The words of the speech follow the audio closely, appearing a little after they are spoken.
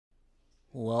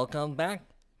Welcome back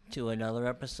to another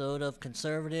episode of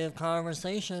Conservative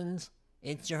Conversations.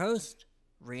 It's your host,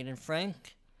 Reid and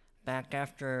Frank, back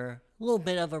after a little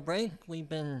bit of a break. We've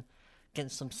been getting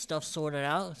some stuff sorted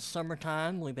out. It's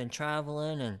summertime, we've been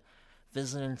traveling and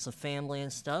visiting some family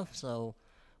and stuff, so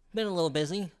been a little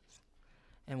busy,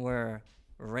 and we're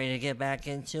ready to get back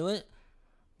into it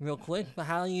real quick. But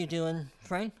how are you doing,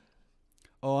 Frank?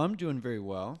 Oh, I'm doing very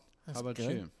well. That's How about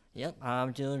good. you? Yep,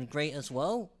 I'm doing great as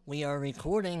well. We are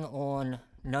recording on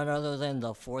none other than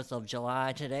the 4th of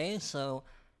July today, so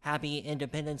happy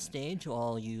Independence Day to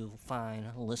all you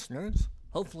fine listeners.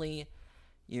 Hopefully,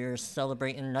 you're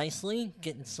celebrating nicely,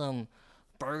 getting some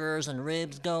burgers and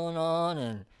ribs going on,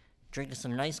 and drinking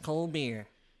some nice cold beer.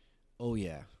 Oh,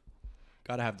 yeah.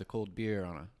 Gotta have the cold beer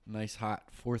on a nice hot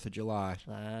 4th of July.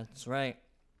 That's right.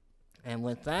 And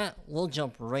with that, we'll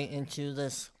jump right into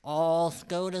this all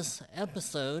SCOTUS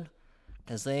episode,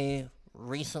 because they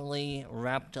recently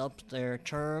wrapped up their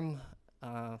term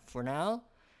for now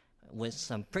with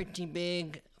some pretty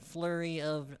big flurry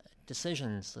of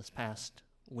decisions this past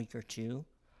week or two.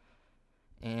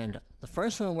 And the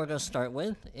first one we're going to start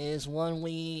with is one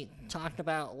we talked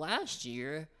about last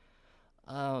year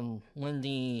when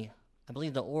I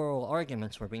believe the oral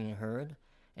arguments were being heard.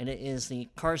 And it is the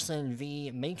Carson v.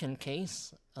 Makin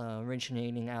case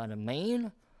originating out of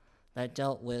Maine that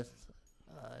dealt with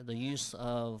the use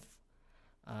of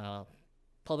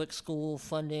public school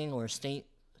funding or state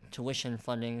tuition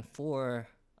funding for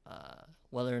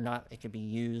whether or not it could be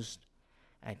used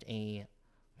at a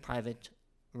private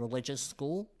religious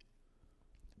school.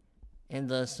 And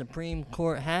the Supreme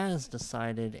Court has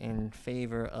decided in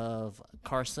favor of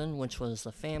Carson, which was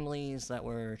the families that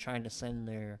were trying to send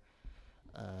their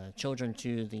children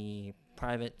to the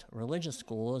private religious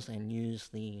schools and use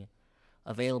the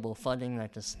available funding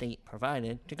that the state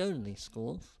provided to go to these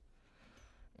schools.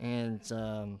 And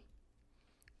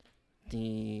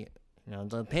the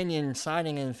opinion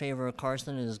siding in favor of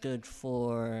Carson is good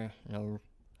for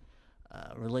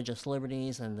religious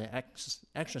liberties and the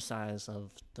exercise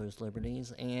of those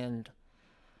liberties. And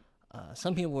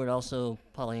some people would also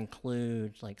probably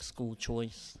include like school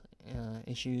choice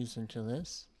issues into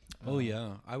this. Oh,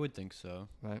 yeah. I would think so.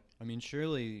 Right. I mean,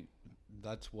 surely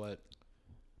that's what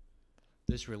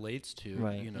this relates to,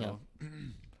 Right, you know. yeah.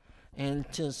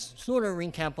 And to sort of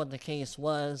recap what the case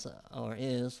was, or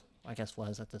is, I guess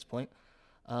was at this point,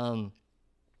 the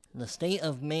state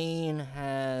of Maine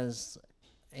has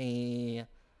a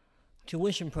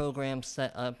tuition program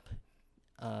set up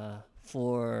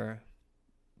for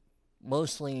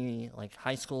mostly like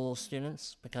high school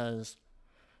students, because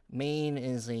Maine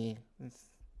is a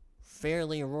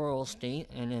fairly rural state,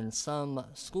 and in some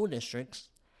school districts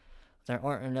there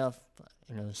aren't enough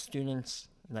students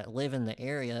that live in the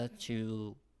area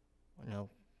to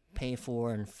pay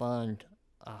for and fund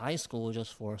a high school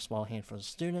just for a small handful of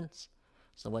students.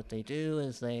 So what they do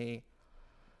is they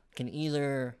can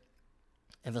either,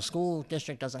 if a school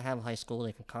district doesn't have a high school,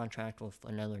 they can contract with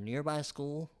another nearby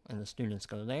school and the students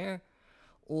go there,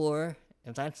 or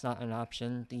if that's not an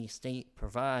option, the state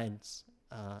provides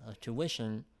a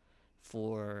tuition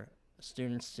for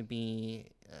students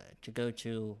to go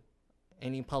to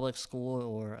any public school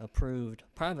or approved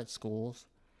private schools.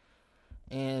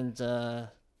 And there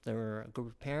were a group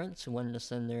of parents who wanted to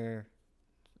send their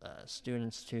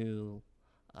students to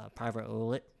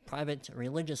private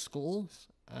religious schools,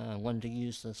 wanted to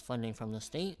use this funding from the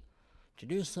state to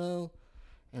do so,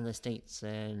 and the state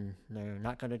said they're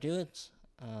not going to do it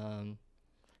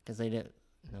because they didn't,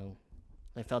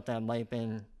 they felt that might have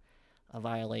been a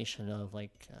violation of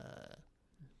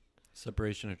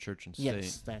Separation of church and state.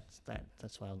 yes,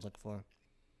 that's what I was looking for.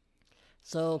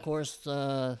 So of course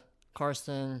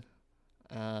Carson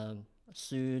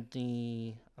sued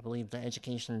I believe the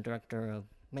education director of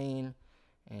Maine,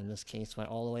 and this case went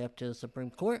all the way up to the Supreme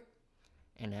Court.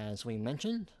 And as we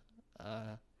mentioned,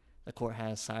 the court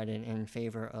has sided in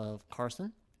favor of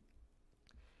Carson.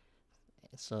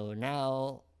 So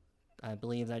now I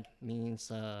believe that means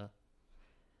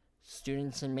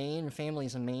students in Maine,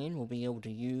 families in Maine, will be able to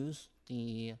use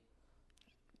and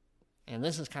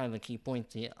this is kind of a key point,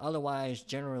 the otherwise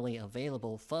generally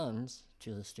available funds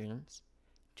to the students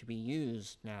to be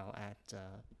used now at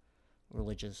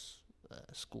religious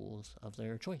schools of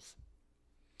their choice.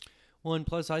 Well, and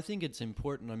plus, I think it's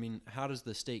important. I mean, how does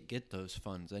the state get those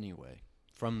funds anyway?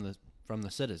 From the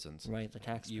citizens. Right, the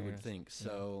taxpayers. You would think.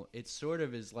 So it sort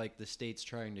of is like the state's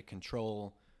trying to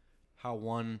control how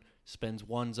one spends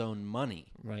one's own money.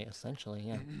 Right, essentially,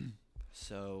 yeah.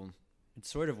 So it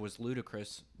sort of was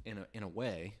ludicrous in a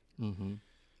way. Mm-hmm.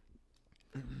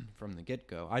 from the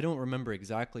get-go. I don't remember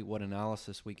exactly what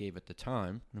analysis we gave at the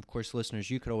time. And of course, listeners,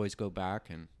 you could always go back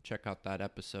and check out that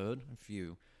episode if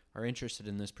you are interested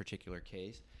in this particular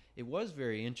case. It was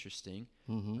very interesting,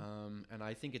 and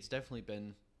I think it's definitely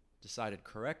been decided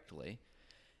correctly.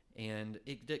 And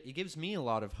it gives me a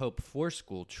lot of hope for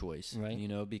school choice, right.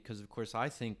 Because, of course,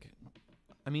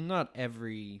 not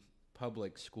every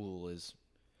public school is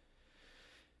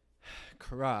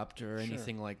corrupt or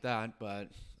anything like that, but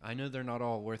I know they're not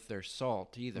all worth their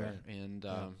salt either. Right. And,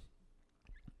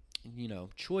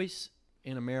 choice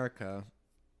in America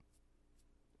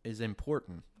is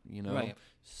important, Right.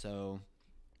 So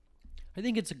I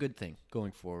think it's a good thing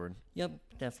going forward. Yep,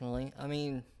 definitely. I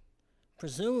mean,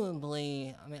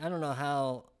 presumably, I don't know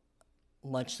how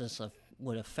much this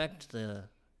would affect the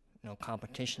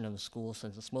competition of the school,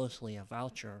 since it's mostly a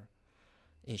voucher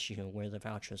issue where the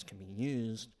vouchers can be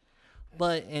used.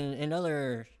 But in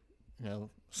other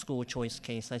school choice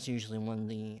case, that's usually one of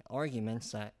the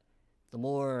arguments, that the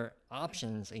more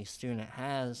options a student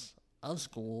has of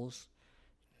schools,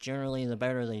 generally the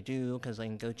better they do, because they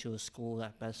can go to a school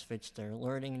that best fits their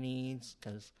learning needs,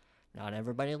 because not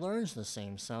everybody learns the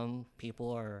same. Some people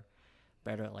are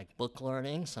better at like book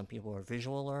learning, some people are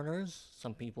visual learners,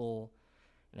 some people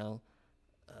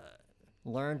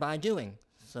learn by doing.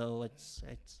 So it's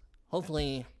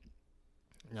hopefully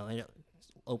it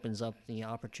opens up the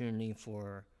opportunity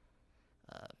for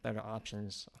better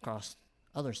options across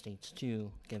other states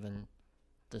too, given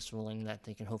this ruling that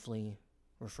they can hopefully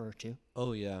refer to.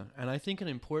 Oh yeah, and I think an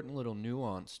important little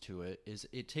nuance to it is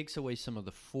it takes away some of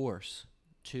the force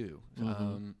too.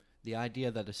 The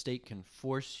idea that a state can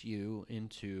force you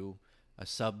into a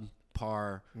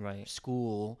subpar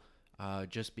school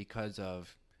just because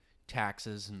of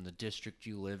taxes and the district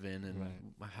you live in and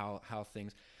how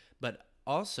things. But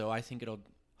also, I think it'll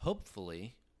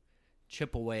hopefully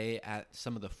chip away at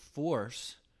some of the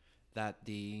force that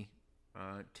the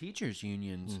teachers'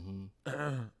 unions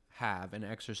have and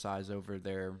exercise over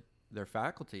their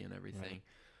faculty and everything.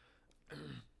 Right.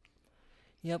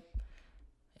 Yep.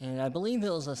 And I believe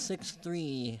it was a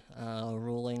 6-3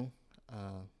 ruling.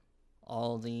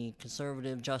 All the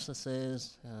conservative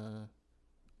justices,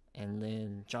 and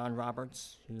then John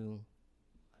Roberts, who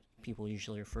people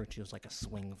usually refer to as like a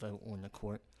swing vote on the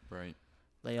court. Right.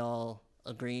 They all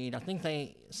agreed. I think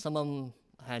some of them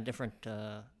had different,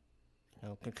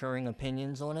 concurring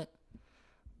opinions on it.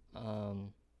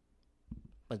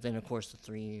 But then, of course, the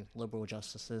 3 liberal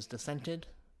justices dissented.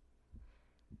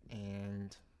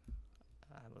 And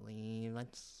I believe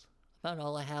that's about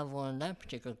all I have on that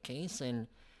particular case. And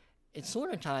it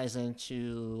sort of ties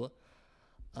into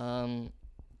a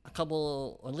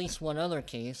couple, or at least one other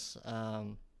case. I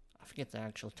forget the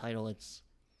actual title. It's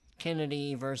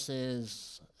Kennedy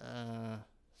versus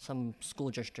some school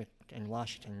district in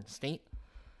Washington State.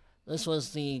 This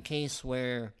was the case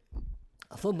where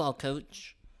a football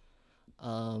coach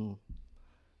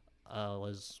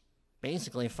was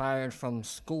basically fired from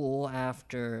school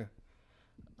after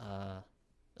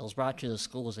it was brought to the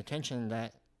school's attention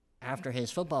that after his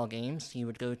football games, he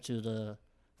would go to the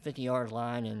 50-yard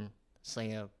line and say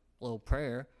a little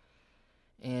prayer.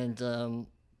 And,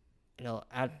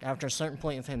 after a certain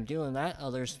point of him doing that,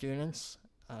 other students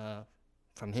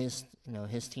from his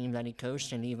team that he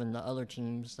coached, and even the other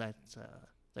teams that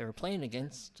they were playing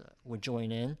against, would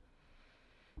join in.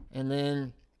 And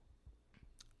then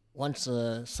once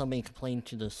somebody complained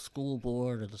to the school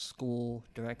board or the school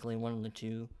directly, one of the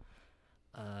two,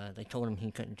 they told him he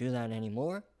couldn't do that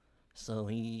anymore. So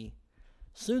he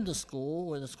sued the school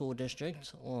or the school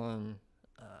district on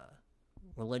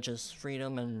religious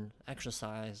freedom and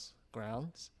exercise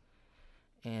grounds.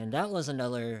 And that was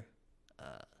another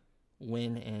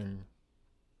win in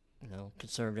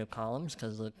conservative columns,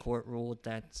 because the court ruled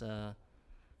that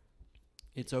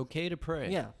it's okay to pray.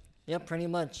 Yeah, pretty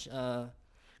much.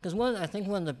 Because I think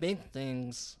one of the big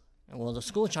things, the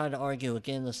school tried to argue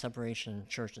again the separation of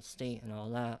church and state and all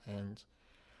that, and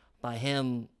by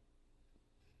him,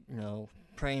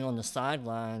 praying on the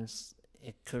sidelines,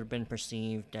 it could have been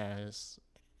perceived as,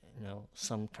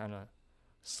 some kind of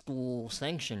school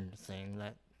sanctioned thing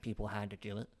that people had to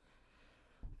do it.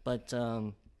 But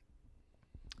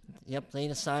they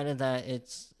decided that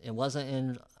it wasn't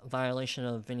in violation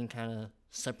of any kind of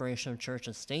separation of church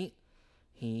and state.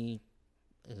 He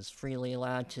is freely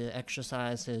allowed to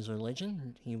exercise his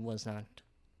religion. He was not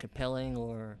compelling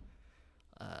or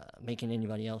making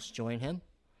anybody else join him.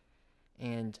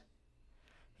 And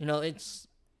it's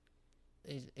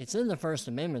in the First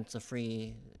Amendment,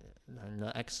 the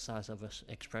exercise of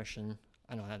expression.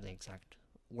 I don't have the exact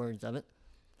words of it,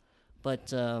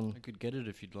 but I could get it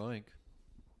if you'd like.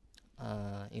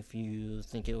 if you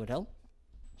think it would help.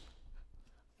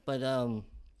 But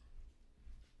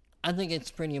I think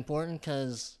it's pretty important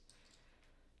because,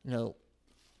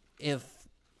 if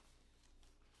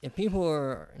people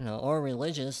are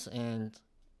religious and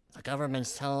the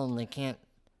government's telling them they can't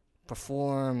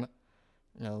perform,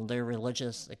 their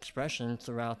religious expression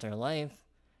throughout their life,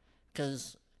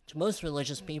 because to most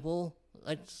religious people,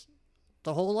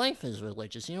 the whole life is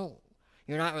religious. You're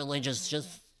not religious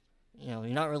just, you're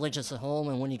not religious at home,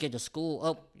 and when you get to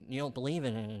school, you don't believe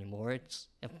in it anymore.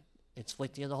 It's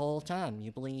with you the whole time.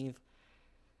 You believe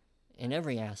in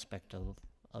every aspect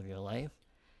of your life.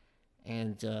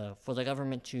 And for the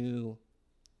government to,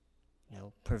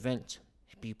 prevent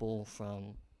people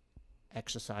from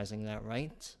exercising that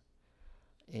right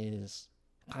is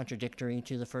contradictory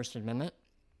to the First Amendment.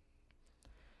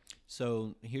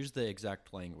 So here's the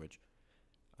exact language.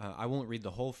 I won't read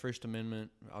the whole First Amendment.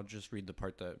 I'll just read the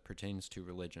part that pertains to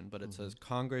religion. But it says,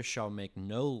 Congress shall make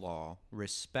no law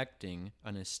respecting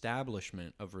an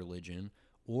establishment of religion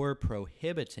or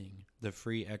prohibiting the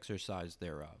free exercise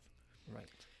thereof. Right.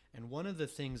 And one of the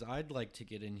things I'd like to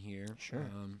get in here, sure.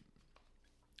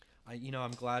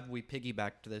 I'm glad we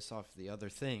piggybacked this off the other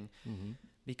thing,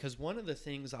 because one of the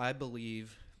things I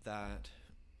believe that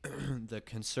the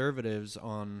conservatives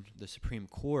on the Supreme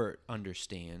Court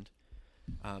understand,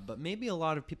 but maybe a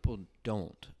lot of people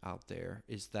don't out there,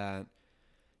 is that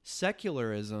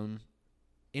secularism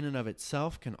in and of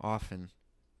itself can often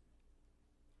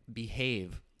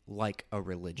behave like a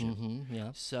religion.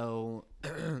 Yeah. So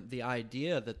the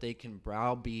idea that they can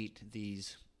browbeat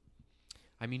these,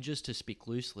 just to speak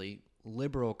loosely,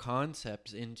 liberal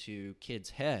concepts into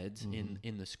kids' heads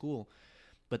in the school,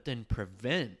 but then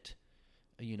prevent,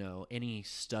 any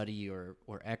study or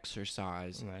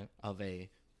exercise of a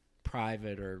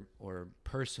private or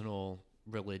personal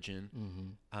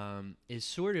religion is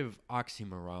sort of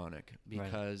oxymoronic,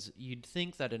 because you'd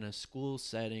think that in a school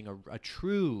setting, a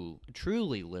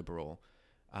truly liberal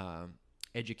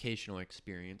educational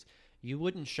experience, you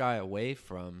wouldn't shy away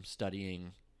from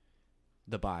studying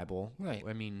the Bible, right?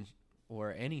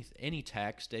 Or any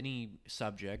text, any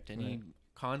subject, any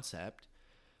concept.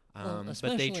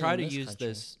 But they try to use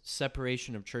this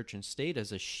separation of church and state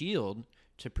as a shield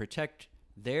to protect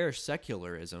their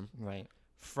secularism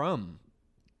from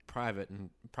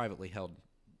privately held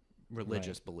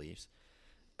religious beliefs.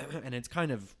 And it's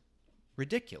kind of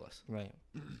ridiculous. Right.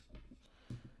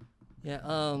 Yeah,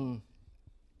 I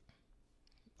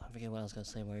forget what I was going to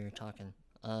say while you were talking.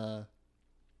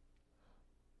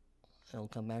 It'll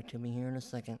come back to me here in a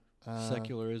second.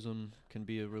 Secularism can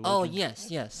be a religion. Oh, yes.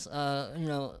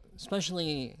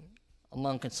 Especially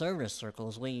among conservative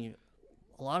circles, a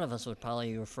lot of us would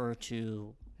probably refer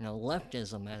to,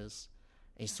 leftism as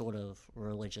a sort of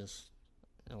religious,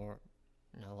 or,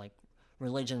 like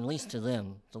religion, at least to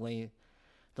them. The way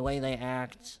they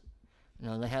act,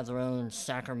 they have their own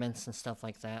sacraments and stuff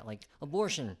like that. Like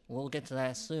abortion, we'll get to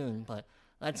that soon, but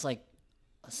that's like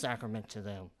a sacrament to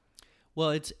them.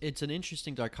 Well, it's an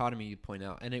interesting dichotomy you point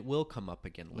out, and it will come up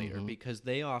again later, because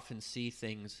they often see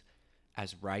things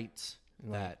as rights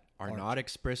that are not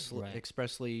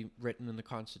expressly written in the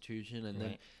Constitution,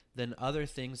 and then other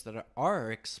things that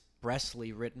are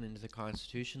expressly written into the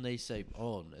Constitution, they say,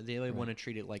 they want to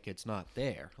treat it like it's not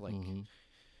there. Like,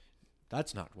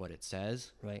 that's not what it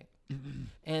says. Right.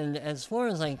 And as far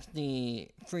as, like, the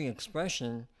free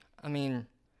expression,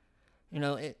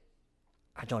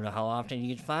 I don't know how often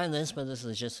you'd find this, but this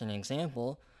is just an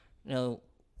example.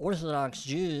 Orthodox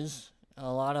Jews,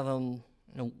 a lot of them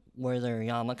wear their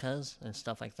yarmulkes and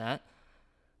stuff like that.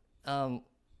 And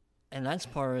that's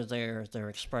part of their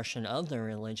expression of their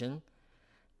religion.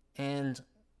 And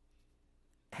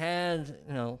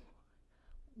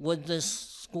would this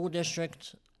school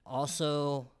district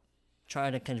also try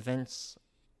to convince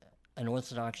an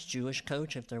Orthodox Jewish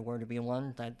coach, if there were to be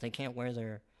one, that they can't wear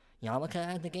their yarmulke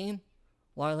at the game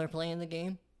while they're playing the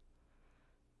game?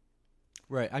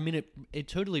 Right. It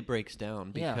totally breaks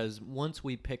down, because once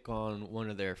we pick on one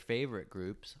of their favorite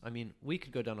groups, we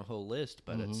could go down a whole list,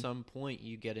 but at some point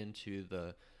you get into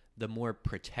the more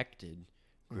protected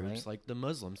groups, like the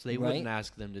Muslims. They wouldn't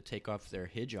ask them to take off their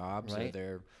hijabs or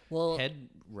their head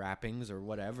wrappings or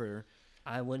whatever.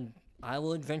 I would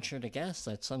venture to guess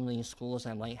that some of these schools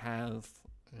that might have,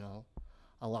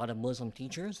 a lot of Muslim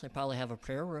teachers, they probably have a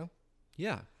prayer room.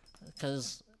 Yeah.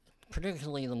 Because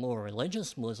particularly the more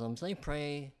religious Muslims, they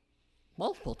pray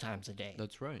multiple times a day.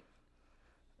 That's right.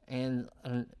 And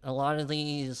a lot of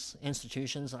these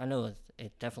institutions, I know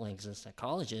it definitely exists at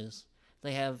colleges,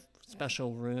 they have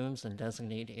special rooms and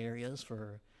designated areas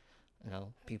for,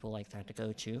 people like that to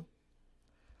go to.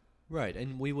 Right,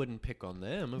 and we wouldn't pick on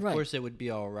them. Of Right. course, it would be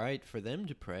all right for them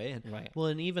to pray. And, Right. well,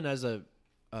 and even as a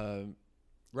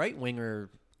right-winger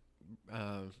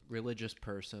religious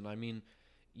person, I mean,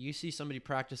 you see somebody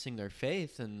practicing their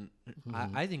faith, and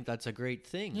I think that's a great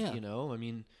thing, Yeah. you know? I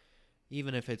mean,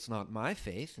 even if it's not my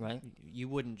faith, Right. you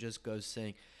wouldn't just go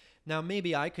saying... Now,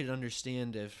 maybe I could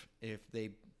understand if they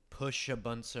push a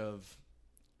bunch of...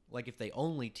 Like, if they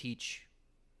only teach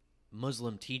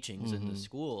Muslim teachings in the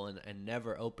school and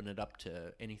never open it up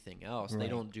to anything else. They Right.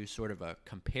 don't do sort of a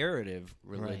comparative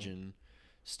religion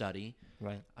study.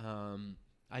 Right.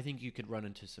 I think you could run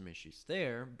into some issues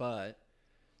there, but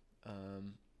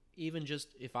even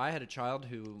just if I had a child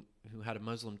who had a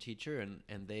Muslim teacher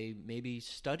and they maybe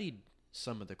studied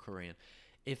some of the Quran,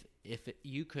 if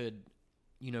you could,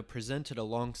 you know, present it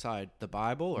alongside the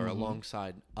Bible or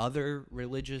alongside other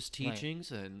religious teachings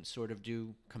and sort of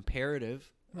do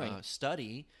comparative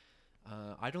study,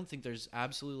 I don't think there's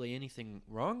absolutely anything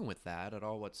wrong with that at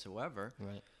all whatsoever.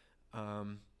 Right.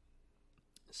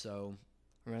 So...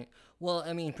 Right. Well,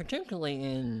 I mean, particularly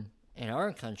in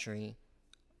our country,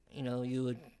 you know, you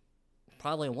would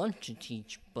probably want to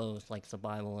teach both, like the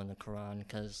Bible and the Quran,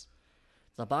 because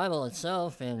the Bible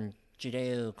itself and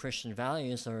Judeo-Christian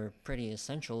values are pretty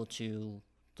essential to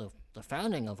the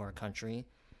founding of our country,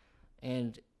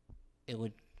 and it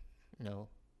would, you know,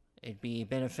 it'd be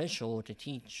beneficial to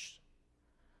teach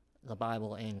the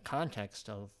Bible in context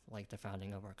of, like, the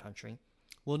founding of our country.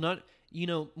 Well, not, you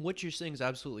know, what you're saying is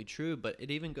absolutely true, but it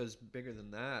even goes bigger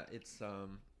than that. It's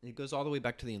it goes all the way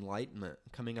back to the Enlightenment,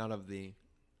 coming out of the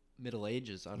Middle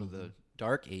Ages, out of the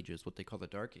Dark Ages, what they call the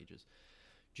Dark Ages.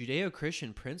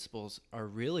 Judeo-Christian principles are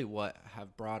really what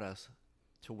have brought us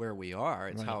to where we are.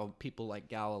 It's how people like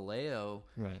Galileo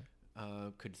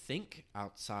could think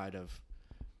outside of,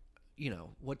 you know,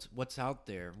 what's out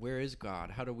there. Where is God?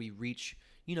 How do we reach,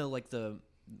 you know, like the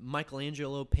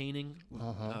Michelangelo painting,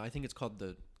 I think it's called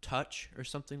The Touch or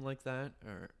something like that,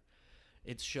 or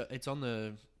it's on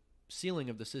the ceiling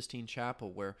of the Sistine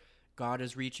Chapel where God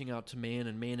is reaching out to man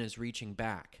and man is reaching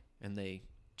back, and they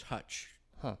touch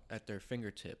at their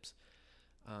fingertips.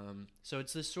 So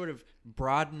it's this sort of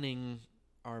broadening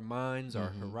our minds,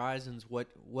 our horizons.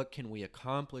 What can we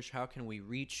accomplish? How can we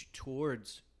reach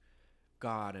towards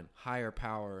God and higher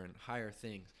power and higher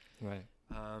things? Right.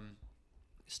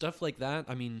 Stuff like that.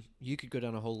 I mean, you could go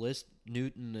down a whole list.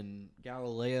 Newton and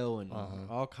Galileo and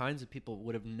all kinds of people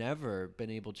would have never been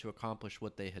able to accomplish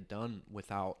what they had done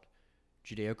without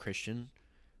Judeo-Christian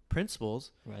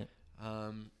principles. Right.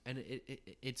 And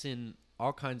it's in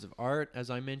all kinds of art, as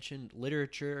I mentioned,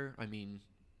 literature. I mean,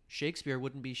 Shakespeare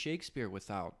wouldn't be Shakespeare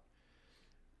without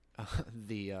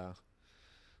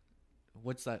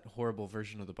what's that horrible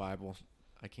version of the Bible?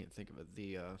 I can't think of it.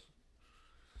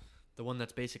 The one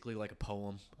that's basically like a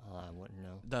poem. Oh, I wouldn't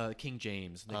know. The King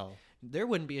James. There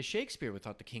wouldn't be a Shakespeare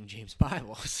without the King James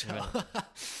Bible. So,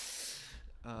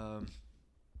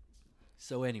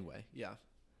 so anyway, yeah.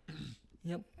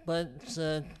 Yep, but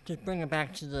to bring it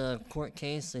back to the court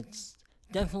case, it's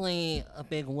definitely a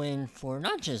big win for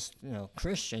not just, you know,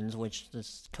 Christians, which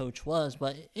this coach was,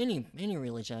 but any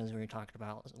religion, as we were talking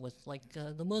about, with like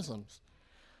the Muslims,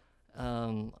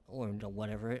 or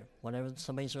whatever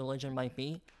somebody's religion might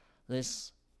be.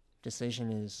 This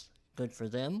decision is good for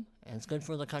them, and it's good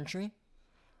for the country.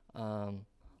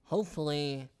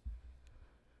 Hopefully,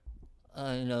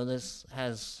 you know, this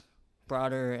has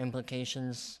broader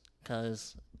implications,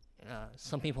 because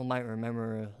some people might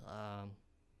remember,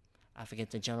 I forget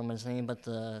the gentleman's name, but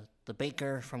the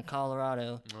baker from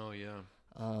Colorado. Oh, yeah.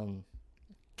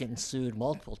 Getting sued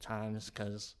multiple times,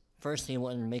 because first he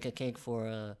wouldn't make a cake for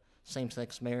a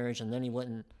same-sex marriage, and then he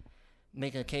wouldn't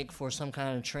make a cake for some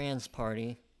kind of trans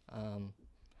party.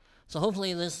 So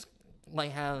hopefully this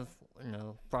might have, you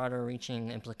know, broader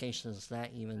reaching implications,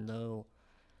 that even though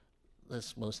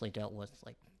this mostly dealt with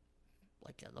like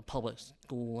the public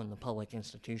school and the public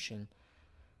institution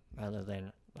rather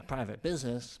than a private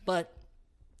business, but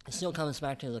it still comes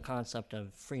back to the concept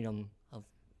of freedom of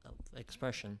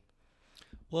expression.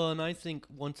 Well, and I think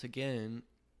once again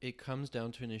it comes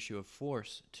down to an issue of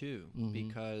force too,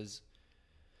 because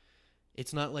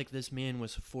it's not like this man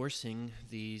was forcing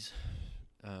these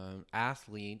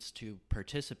athletes to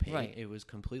participate. Right. It was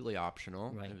completely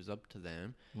optional. Right. It was up to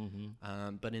them.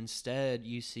 But instead,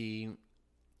 you see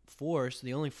force.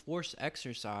 The only force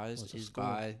exercised is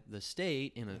by the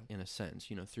state, in a sense,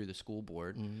 you know, through the school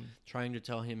board, trying to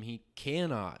tell him he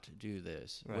cannot do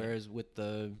this. Right. Whereas with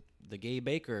the gay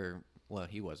baker, well,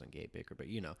 he wasn't gay baker, but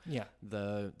you know,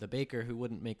 the baker who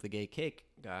wouldn't make the gay cake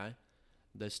guy,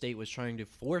 the state was trying to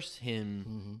force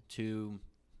him to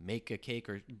make a cake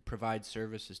or provide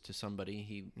services to somebody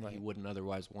he wouldn't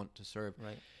otherwise want to serve.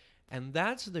 Right. And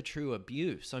that's the true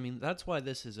abuse. I mean, that's why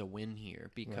this is a win here,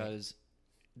 because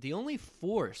the only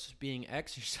force being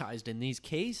exercised in these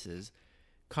cases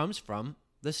comes from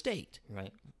the state.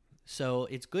 Right. So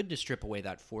it's good to strip away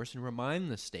that force and remind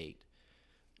the state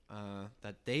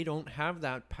that they don't have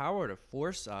that power to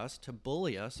force us, to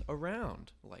bully us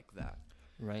around like that.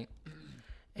 Right.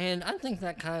 And I think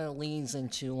that kind of leads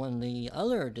into one of the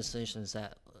other decisions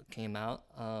that came out,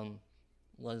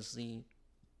 was the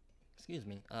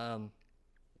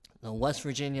West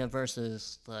Virginia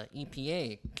versus the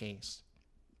EPA case.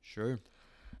 Sure.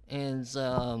 And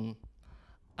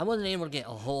I wasn't able to get a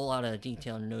whole lot of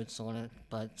detailed notes on it,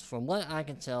 but from what I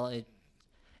can tell, it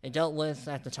dealt with,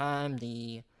 at the time,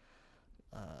 the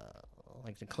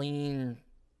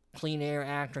Clean Air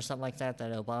Act or something like that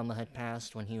Obama had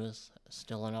passed when he was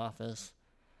still in office.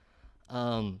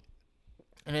 And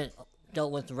it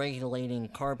dealt with regulating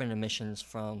carbon emissions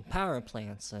from power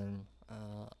plants and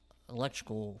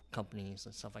electrical companies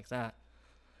and stuff like that.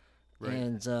 Right.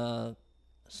 And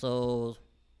so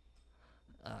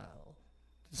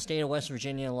the state of West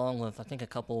Virginia, along with I think a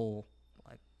couple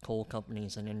coal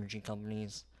companies and energy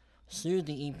companies, sued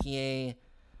the EPA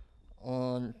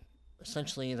on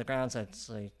essentially the grounds that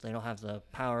they don't have the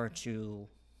power to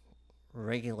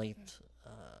regulate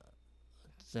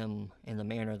them in the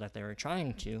manner that they were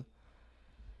trying to.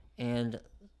 And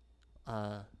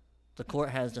the court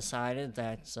has decided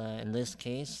that in this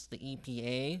case, the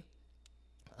EPA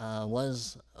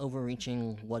was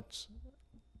overreaching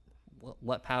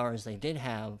what powers they did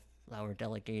have that were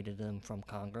delegated them from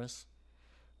Congress.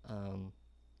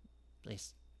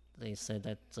 They said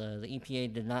that the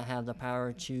EPA did not have the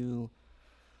power to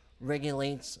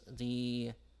regulate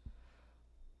the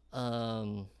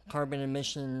carbon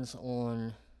emissions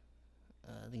on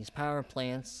these power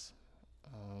plants.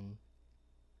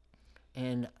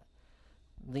 And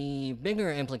the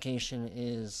bigger implication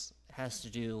has to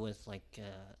do with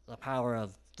the power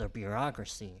of the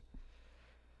bureaucracy.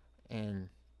 And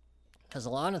because a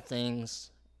lot of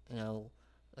things,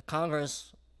 the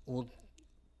Congress will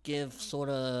give sort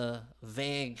of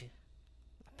vague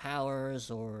powers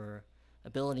or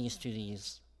abilities to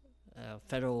these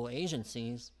federal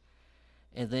agencies,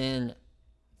 and then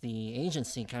the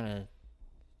agency kind of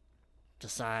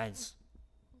decides,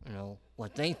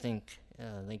 what they think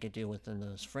they could do within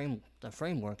the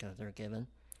framework that they're given.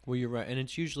 Well, you're right, and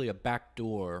it's usually a back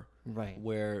door, right?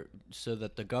 So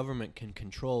that the government can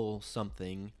control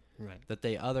something, right, that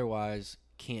they otherwise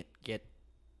can't get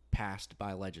passed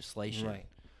by legislation. Right.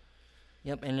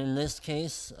 Yep. And in this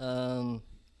case,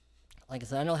 like I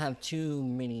said, I don't have too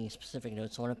many specific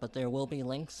notes on it, but there will be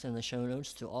links in the show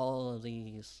notes to all of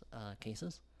these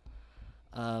cases.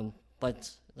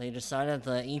 But they decided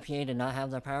the EPA did not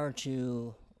have the power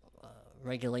to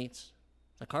regulate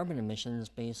the carbon emissions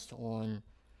based on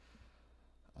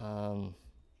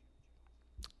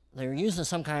they were using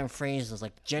some kind of phrases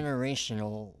like generation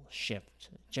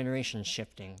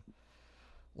shifting,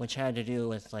 which had to do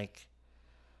with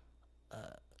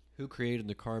who created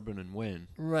the carbon and when.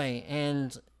 Right,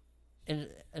 and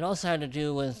it also had to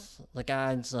do with the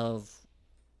guides of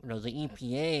the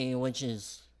EPA, which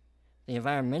is the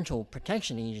Environmental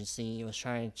Protection Agency, was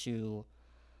trying to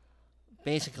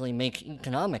basically make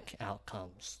economic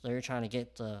outcomes. They were trying to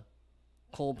get the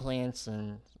coal plants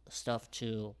and stuff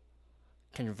to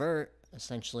convert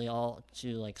essentially all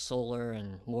to solar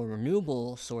and more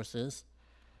renewable sources,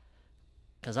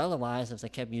 because otherwise, if they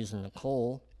kept using the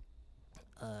coal,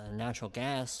 natural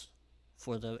gas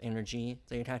for the energy,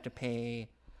 they'd have to pay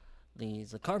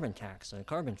the carbon tax or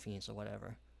carbon fees or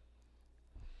whatever.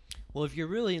 Well, if you're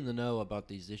really in the know about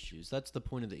these issues, that's the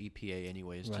point of the EPA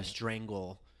anyway, is to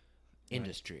strangle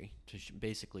industry, to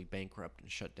basically bankrupt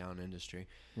and shut down industry.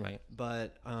 Right.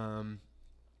 But,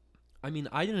 I mean,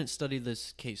 I didn't study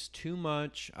this case too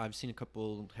much. I've seen a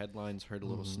couple headlines, heard a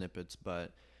little snippets,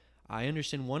 but I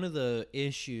understand one of the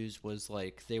issues was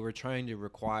they were trying to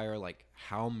require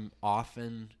how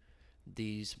often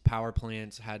these power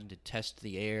plants had to test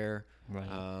the air. Right.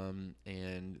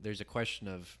 And there's a question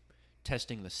of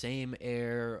testing the same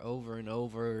air over and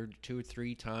over 2 or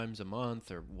 3 times a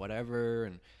month or whatever.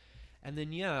 And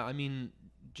then, I mean,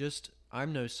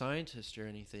 I'm no scientist or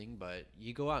anything, but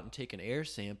you go out and take an air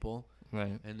sample,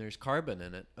 right, and there's carbon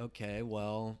in it. Okay,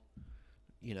 well,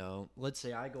 let's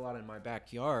say I go out in my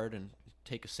backyard and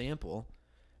take a sample,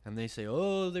 and they say,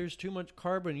 oh, there's too much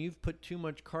carbon. You've put too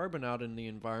much carbon out in the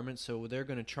environment, so they're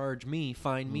going to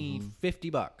fine me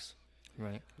 $50.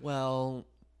 Right. Well,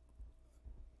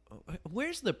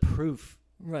 where's the proof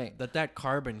Right. That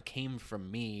carbon came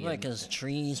from me. Right, because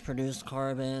trees produce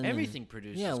carbon. Everything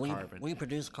produces carbon. We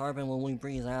produce carbon when we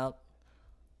breathe out.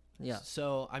 Yeah.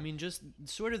 So, I mean, just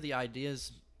sort of the idea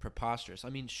is preposterous. I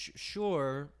mean,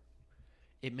 sure,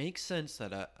 it makes sense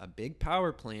that a big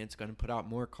power plant's going to put out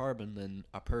more carbon than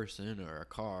a person or a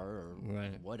car or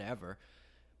whatever.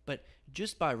 But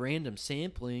just by random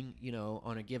sampling,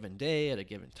 on a given day at a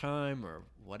given time or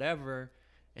whatever,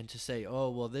 and to say, oh,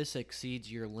 well, this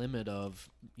exceeds your limit of,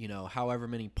 however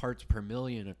many parts per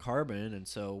million of carbon, and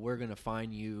so we're going to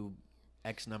fine you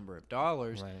X number of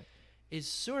dollars, is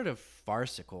sort of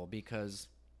farcical because,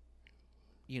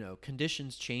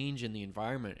 conditions change in the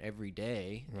environment every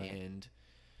day. And,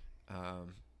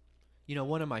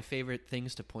 one of my favorite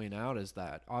things to point out is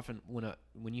that often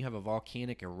when you have a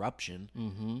volcanic eruption,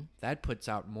 that puts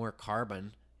out more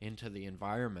carbon into the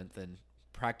environment than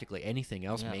practically anything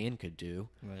else man could do.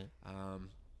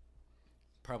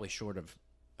 Probably short of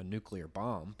a nuclear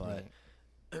bomb, but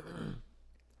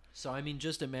so I mean,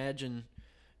 just imagine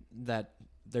that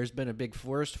there's been a big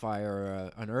forest fire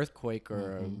or an earthquake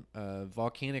or a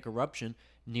volcanic eruption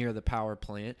near the power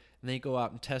plant, and they go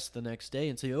out and test the next day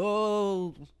and say,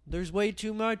 oh, there's way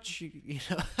too much, you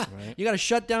got to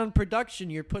shut down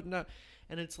production, you're putting out.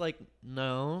 And it's like,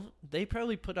 no, they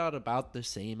probably put out about the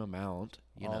same amount,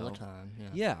 all the time.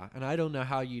 Yeah, and I don't know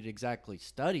how you'd exactly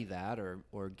study that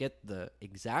or get the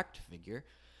exact figure,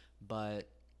 but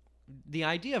the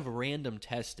idea of random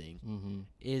testing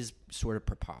is sort of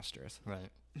preposterous. Right.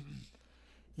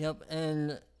 Yep,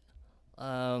 and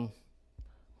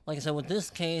like I said, with this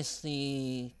case,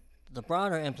 the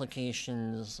broader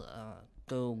implications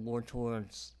go more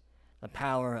towards the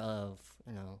power of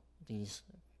these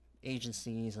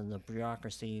agencies and the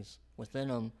bureaucracies within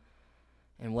them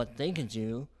and what they can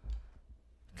do,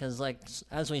 because like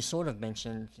as we sort of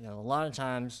mentioned, a lot of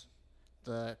times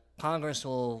the Congress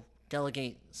will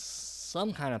delegate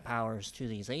some kind of powers to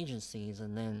these agencies,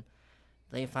 and then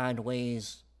they find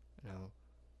ways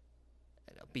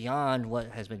beyond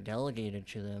what has been delegated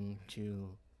to them to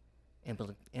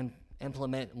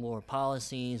implement more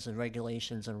policies and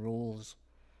regulations and rules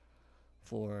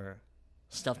for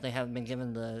stuff they haven't been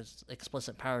given the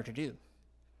explicit power to do.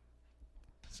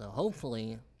 So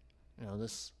hopefully,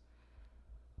 this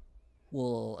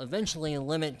will eventually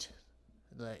limit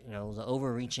the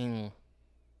overreaching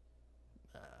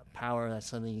power that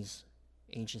some of these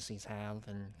agencies have,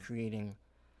 and creating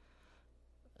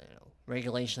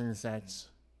regulations that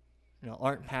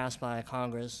aren't passed by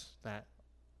Congress, that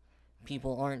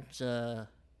people aren't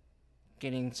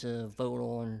getting to vote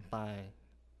on by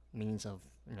means of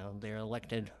their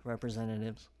elected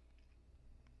representatives.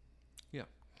 Yeah.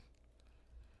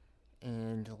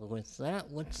 And with that,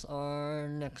 what's our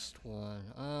next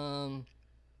one?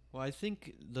 Well, I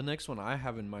think the next one I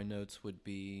have in my notes would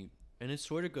be, and it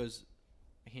sort of goes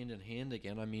hand in hand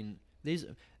again. I mean,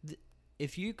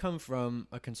 if you come from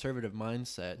a conservative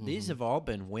mindset, these have all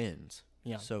been wins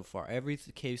so far. Every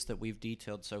case that we've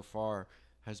detailed so far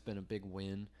has been a big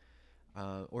win.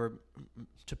 Or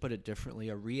to put it differently,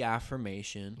 a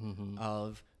reaffirmation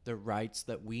of the rights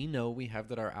that we know we have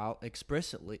that are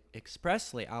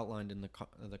expressly outlined in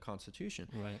the Constitution.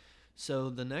 Right. So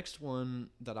the next one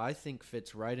that I think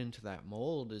fits right into that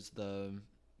mold is the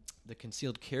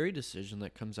concealed carry decision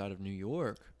that comes out of New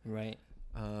York. Right.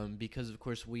 Because, of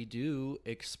course, we do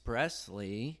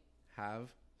expressly have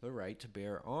the right to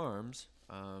bear arms.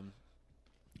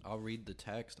 I'll read the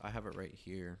text. I have it right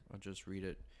here. I'll just read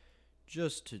it.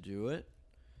 Just to do it,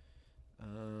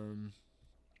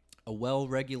 a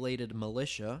well-regulated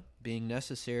militia being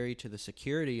necessary to the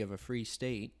security of a free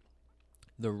state,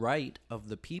 the right of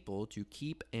the people to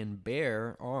keep and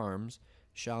bear arms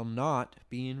shall not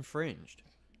be infringed.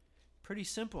 Pretty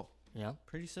simple. Yeah.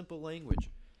 Pretty simple language.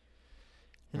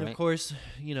 And Right. of course,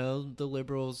 the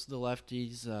liberals, the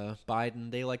lefties,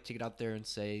 Biden, they like to get out there and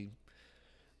say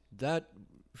that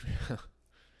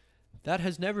that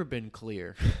has never been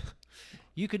clear.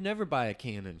 You could never buy a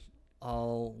cannon.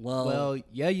 Oh, well. Well,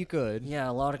 yeah, you could. Yeah,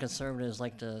 a lot of conservatives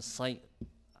like to cite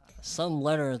some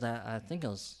letter that I think it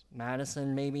was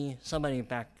Madison, maybe, somebody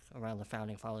back around the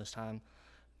Founding Fathers' time,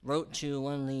 wrote to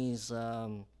one of these,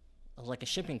 like a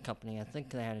shipping company. I think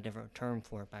they had a different term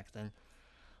for it back then.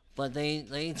 But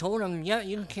they told him, yeah,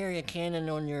 you can carry a cannon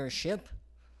on your ship.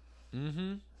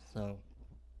 Mm-hmm. So.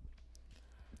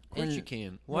 Of course you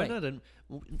can. Why Right. not?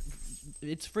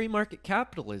 It's free market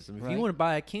capitalism. If Right. you want to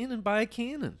buy a cannon, buy a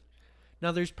cannon.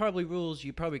 Now, there's probably rules.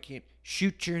 You probably can't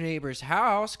shoot your neighbor's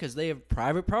house because they have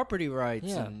private property rights.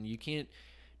 Yeah. And you can't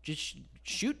just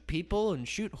shoot people and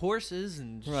shoot horses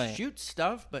and Right. shoot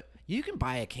stuff. But you can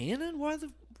buy a cannon.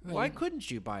 Why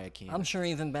couldn't you buy a cannon? I'm sure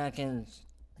even back in,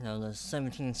 the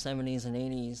 1770s and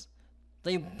 80s,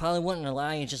 they probably wouldn't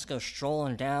allow you to just go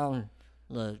strolling down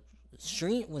the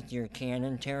street with your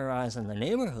cannon, terrorizing the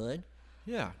neighborhood.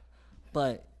 Yeah.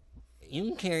 But you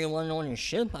can carry one on your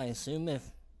ship, I assume,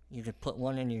 if you could put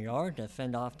one in your yard to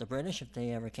fend off the British if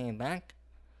they ever came back.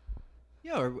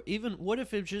 Yeah, or even what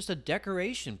if it's just a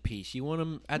decoration piece? You want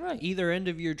them at Right. either end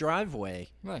of your driveway.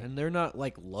 Right. And they're not,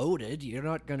 like, loaded. You're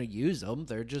not going to use them.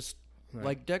 They're just, Right.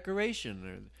 like, decoration.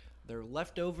 Or they're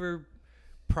leftover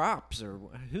props, or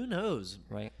who knows.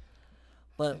 Right.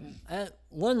 But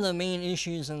one of the main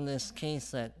issues in this case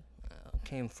that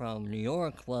came from New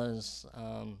York was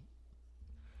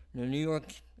New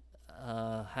York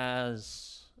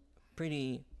has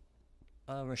pretty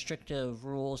restrictive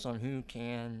rules on who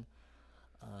can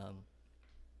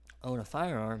own a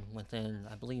firearm within,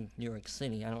 I believe, New York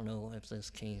City. I don't know if this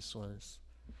case was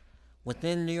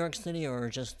within New York City or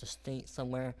just a state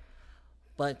somewhere,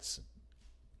 but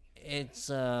it's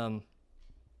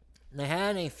they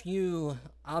had a few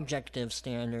objective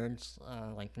standards,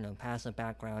 like passive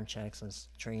background checks and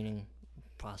training,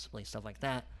 possibly stuff like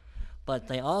that. But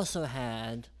they also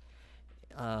had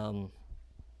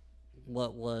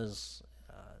what was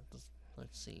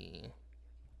let's see.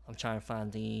 I'm trying to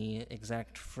find the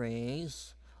exact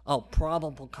phrase. Oh,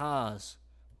 probable cause,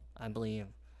 I believe.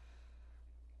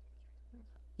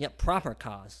 Yep, proper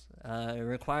cause. It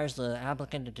requires the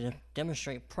applicant to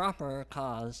demonstrate proper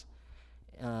cause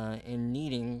in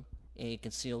needing a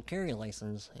concealed carry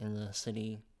license in the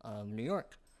city of New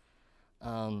York.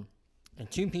 And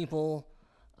 2 people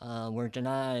were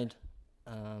denied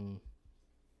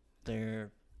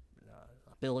their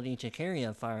ability to carry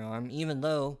a firearm, even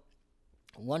though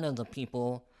one of the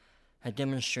people had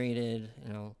demonstrated,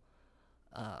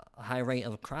 a high rate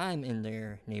of crime in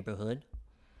their neighborhood.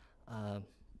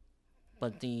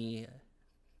 But the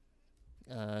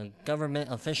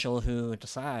government official who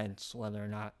decides whether or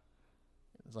not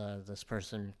this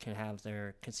person can have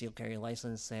their concealed carry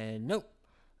license said nope,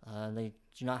 they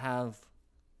do not have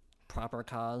proper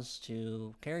cause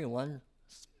to carry one,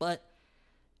 but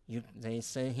they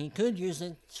said he could use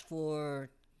it for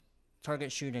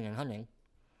target shooting and hunting,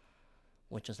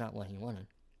 which is not what he wanted.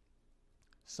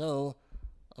 So,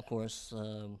 of course,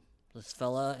 this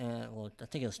fella, I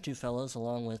think it was 2 fellas,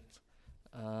 along with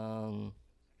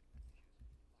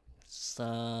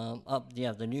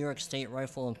the New York State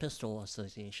Rifle and Pistol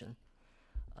Association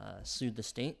sued the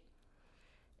state,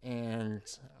 and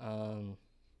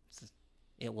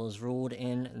it was ruled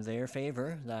in their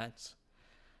favor that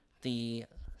the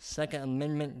Second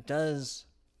Amendment does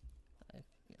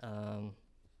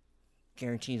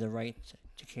guarantee the right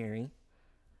to carry.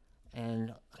 And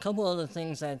a couple other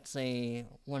things that they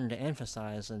wanted to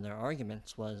emphasize in their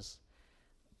arguments was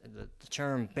the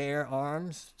term bear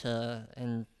arms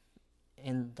and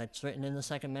that's written in the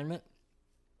Second Amendment.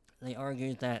 They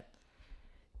argued that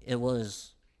it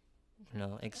was,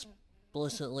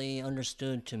 explicitly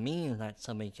understood to mean that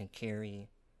somebody can carry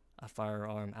a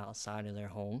firearm outside of their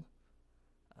home,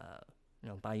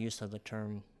 by use of the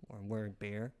term or word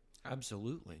bear.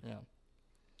 Absolutely. Yeah.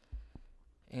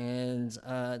 And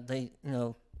they,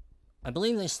 I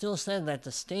believe they still said that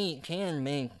the state can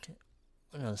make,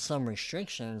 some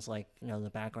restrictions, like, the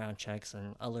background checks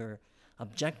and other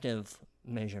objective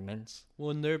measurements.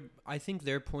 Well, and I think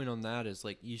their point on that is,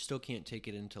 like, you still can't take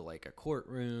it into, like, a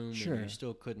courtroom. Sure. And you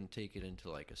still couldn't take it into,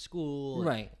 like, a school.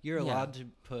 Right. You're allowed to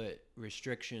put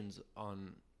restrictions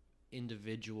on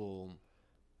individual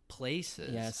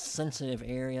places. Yeah, sensitive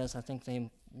areas, I think they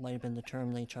might have been the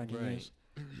term they tried to Right. use.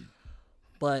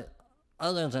 But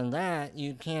other than that,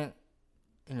 you can't,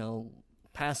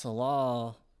 pass a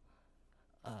law,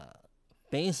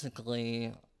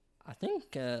 basically, I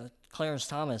think Clarence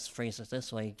Thomas phrased it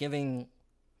this way, giving,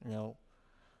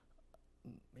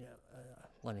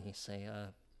 what did he say,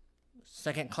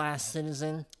 second-class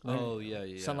citizen?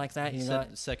 Something like that. He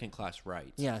said second-class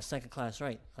rights. Yeah, second-class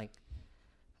right.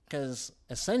 Because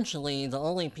essentially the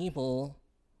only people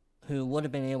who would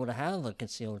have been able to have a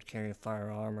concealed carry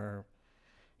firearm are,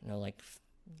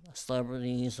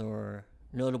 celebrities or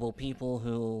notable people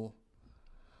who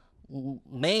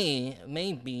may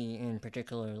be in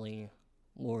particularly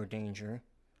more danger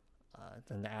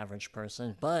than the average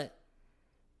person, but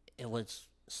it was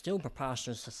still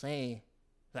preposterous to say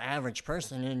the average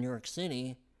person in New York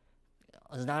City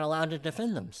is not allowed to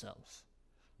defend themselves.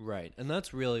 Right, and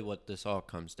that's really what this all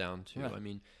comes down to. Right. I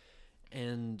mean,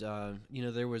 and,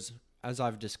 there was, as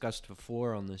I've discussed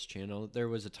before on this channel, there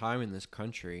was a time in this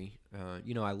country,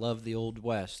 I love the Old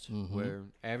West, where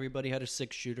everybody had a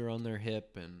 6-shooter on their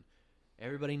hip, and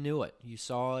Everybody knew it. You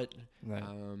saw it. Right.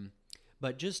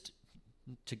 But just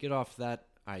to get off that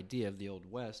idea of the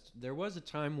Old West, there was a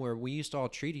time where we used to all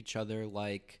treat each other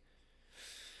like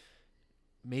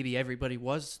maybe everybody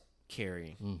was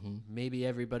carrying. Mm-hmm. Maybe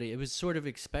everybody, it was sort of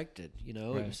expected, you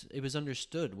know. Right. It was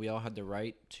understood. We all had the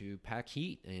right to pack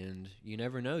heat, and you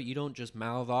never know. You don't just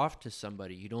mouth off to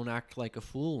somebody. You don't act like a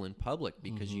fool in public,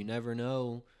 because you never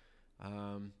know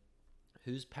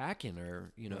who's packing,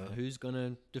 or, you know, who's going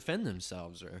to defend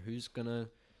themselves, or who's going to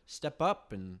step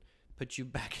up and put you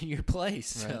back in your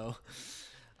place. Right. So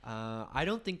I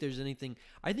don't think there's anything.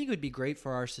 I think it would be great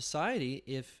for our society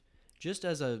if, just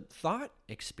as a thought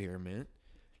experiment,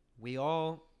 we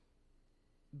all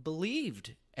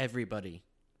believed everybody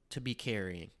to be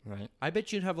carrying. Right. I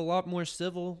bet you'd have a lot more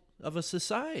civil of a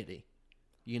society,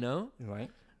 you know?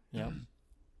 Right. Yeah.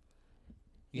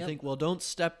 You think, well, don't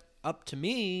step up to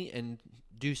me and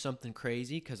do something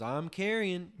crazy because I'm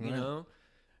carrying, you know?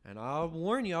 And I'll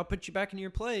warn you, I'll put you back in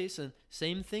your place. And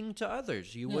same thing to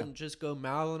others. You wouldn't just go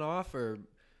mouthing off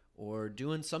or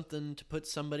doing something to put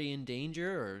somebody in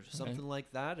danger or something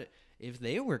like that. If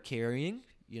they were carrying,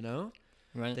 you know,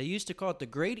 they used to call it the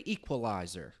great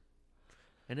equalizer.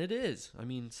 And it is. I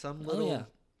mean, some little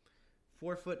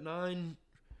 4'9",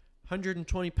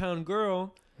 120-pound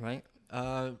girl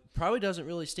probably doesn't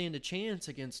really stand a chance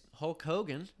against Hulk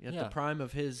Hogan at the prime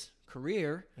of his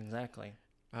career. Exactly.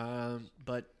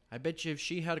 But I bet you if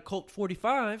she had a Colt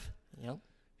 45,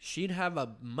 she'd have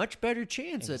a much better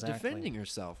chance at defending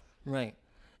herself. Right.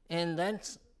 And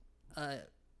that's,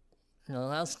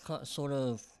 that's sort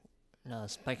of a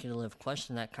speculative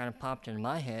question that kind of popped in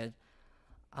my head.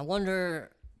 I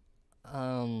wonder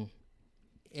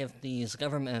if these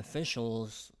government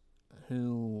officials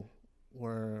who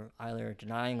were either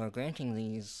denying or granting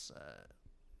these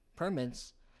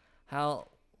permits, how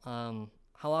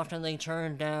often they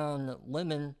turned down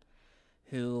women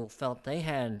who felt they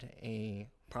had a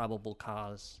probable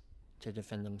cause to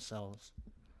defend themselves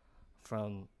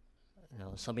from,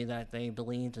 somebody that they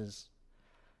believed is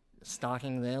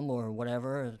stalking them or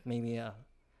whatever, maybe a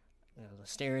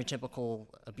stereotypical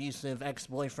abusive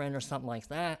ex-boyfriend or something like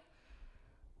that.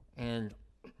 And,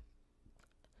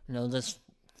 this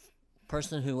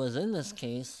person who was in this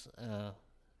case,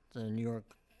 the New York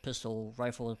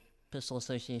Rifle Pistol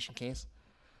Association case,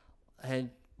 had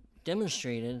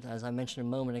demonstrated, as I mentioned a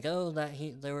moment ago, that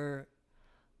he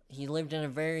lived in a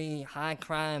very high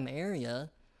crime area,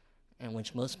 in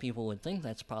which most people would think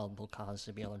that's probable cause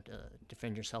to be able to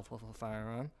defend yourself with a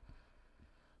firearm.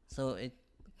 So it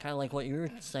kind of like what you were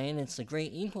saying, it's a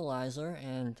great equalizer,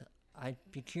 and I'd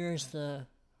be curious to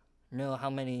know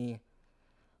how many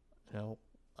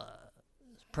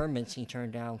permits he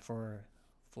turned down for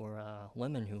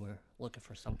women who were looking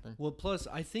for something. Well, plus,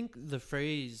 I think the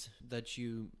phrase that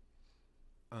you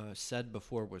said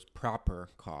before was proper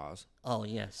cause. Oh,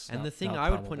 yes. And the thing I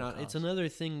would point out, it's another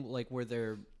thing like where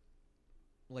they're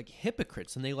like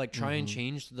hypocrites, and they like try and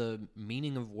change the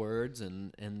meaning of words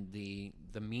and the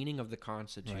meaning of the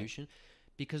Constitution.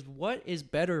 Because what is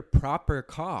better proper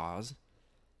cause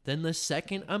than the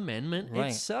Second Amendment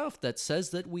itself that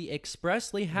says that we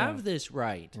expressly have this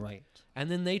right? Right. And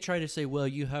then they try to say, well,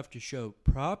 you have to show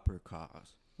proper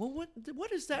cause. Well, what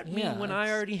does that mean when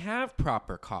I already have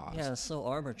proper cause? Yeah, it's so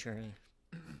arbitrary.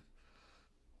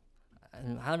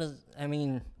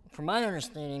 And from my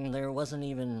understanding,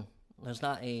 there's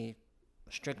not a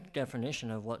strict definition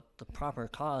of what the proper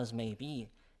cause may be.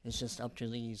 It's just up to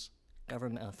these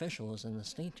government officials in the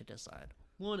state to decide.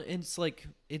 Well,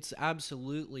 it's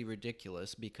absolutely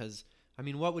ridiculous because,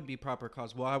 what would be proper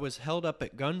cause? Well, I was held up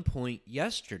at gunpoint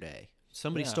yesterday.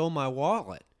 Somebody stole my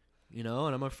wallet, and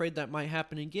I'm afraid that might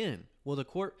happen again. Well,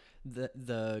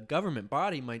 the government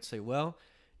body might say, well,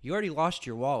 you already lost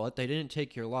your wallet. They didn't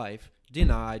take your life.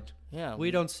 Denied. Yeah. We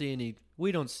don't see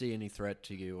any threat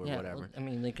to you or whatever.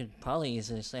 They could probably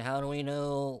easily say, how do we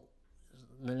know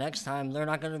the next time they're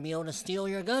not going to be able to steal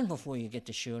your gun before you get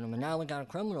to shoot them? And now we got a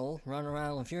criminal running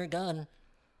around with your gun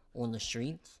on the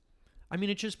streets.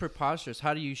 It's just preposterous.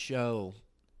 How do you show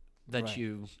that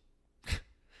you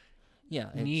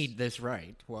need this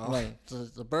right? Well, right.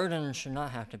 The burden should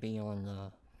not have to be on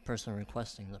the person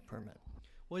requesting the permit.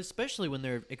 Well, especially when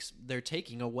they're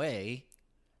taking away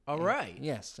a right.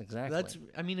 Yes, exactly.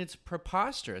 It's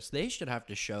preposterous. They should have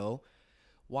to show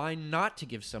why not to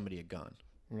give somebody a gun.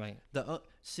 Right.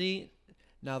 See,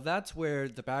 now that's where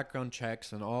the background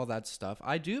checks and all that stuff,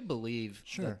 I do believe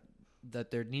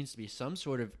that there needs to be some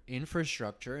sort of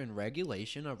infrastructure and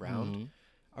regulation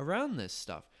around this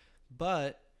stuff.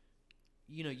 But,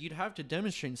 you'd have to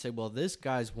demonstrate and say, well, this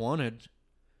guy's wanted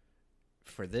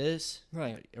for this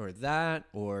Right. or that,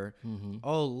 or,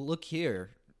 oh, look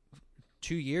here.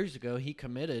 2 years ago, he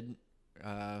committed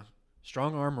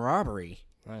strong arm robbery.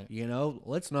 Right. You know,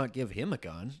 let's not give him a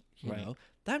gun. You Right. know,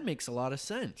 that makes a lot of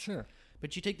sense. Sure.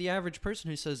 But you take the average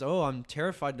person who says, oh, I'm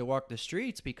terrified to walk the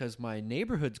streets because my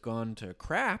neighborhood's gone to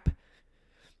crap.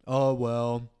 Oh,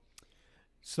 well,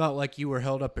 it's not like you were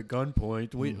held up at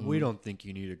gunpoint. We don't think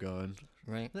you need a gun.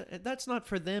 Right. That's not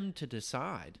for them to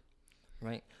decide.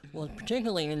 Right. Well,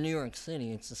 particularly in New York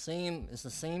City, it's the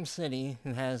same city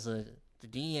who has the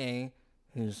DA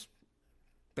who's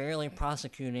barely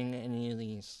prosecuting any of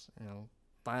these,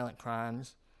 violent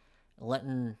crimes,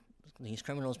 letting these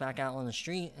criminals back out on the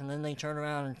street, and then they turn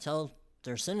around and tell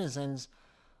their citizens,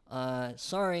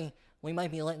 sorry, we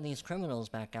might be letting these criminals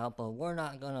back out, but we're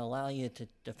not going to allow you to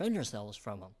defend yourselves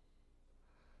from them.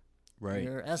 Right.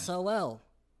 You're SOL.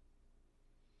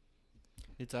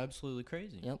 It's absolutely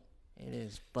crazy. Yep, it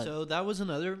is. But so that was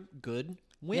another good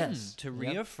win to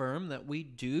reaffirm that we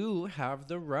do have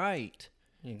the right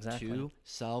to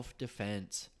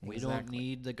self-defense. We don't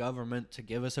need the government to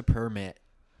give us a permit.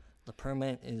 The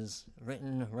permit is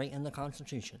written right in the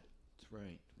Constitution. That's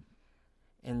right.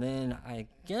 And then I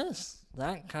guess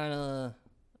that kind of...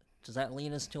 Does that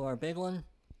lead us to our big one?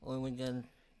 Or we can...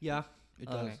 Yeah, it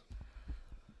does.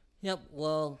 Yep,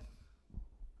 well...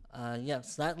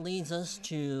 yes, that leads us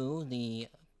to the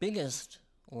biggest,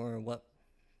 or what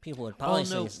people would probably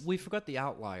say... Oh, no, we forgot the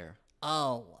outlier.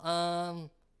 Oh,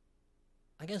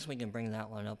 I guess we can bring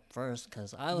that one up first,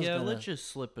 because I was let's just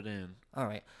slip it in. All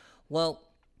right. Well...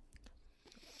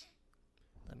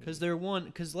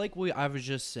 Because like I was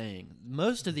just saying,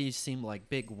 most of these seem like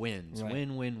big wins. Right.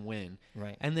 Win, win, win.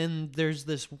 Right. And then there's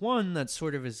this one that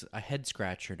sort of is a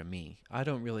head-scratcher to me. I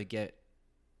don't really get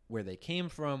where they came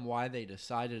from, why they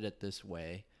decided it this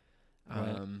way.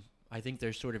 Right. I think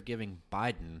they're sort of giving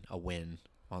Biden a win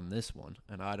on this one,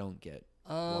 and I don't get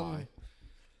why.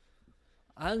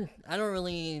 I don't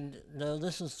really know.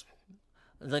 This is...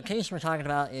 The case we're talking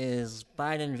about is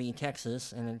Biden v.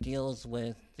 Texas, and it deals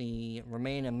with the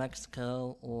Remain in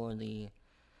Mexico, or the,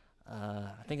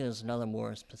 I think there's another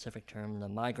more specific term, the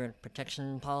Migrant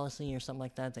Protection Policy or something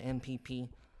like that, the MPP,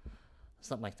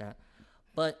 something like that.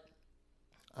 But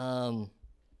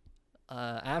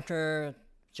after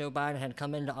Joe Biden had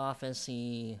come into office,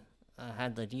 he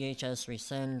had the DHS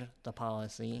rescind the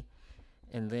policy,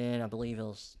 and then I believe it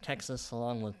was Texas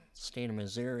along with the state of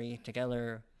Missouri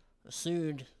together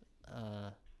sued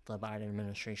the Biden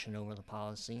administration over the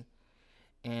policy.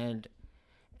 And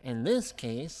in this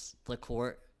case, the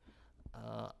court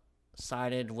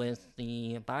sided with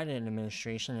the Biden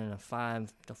administration in a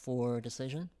 5-4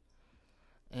 decision.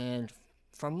 And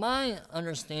from my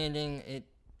understanding, it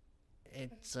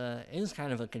is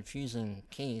kind of a confusing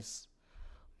case,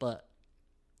 but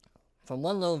from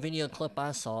one little video clip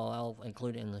I saw, I'll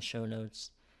include it in the show notes,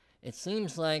 it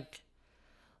seems like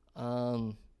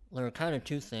there were kind of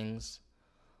two things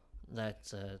that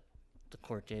the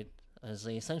court did. As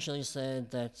they essentially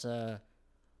said that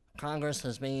Congress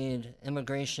has made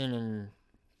immigration and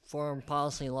foreign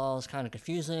policy laws kind of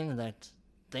confusing, that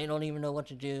they don't even know what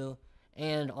to do,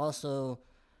 and also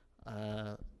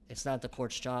it's not the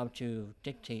court's job to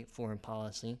dictate foreign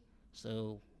policy,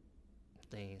 so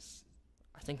I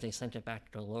think they sent it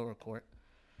back to the lower court.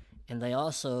 And they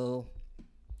also,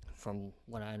 from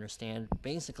what I understand,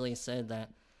 basically said that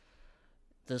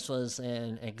this was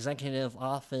an executive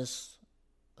office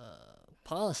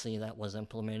policy that was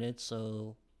implemented,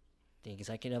 so the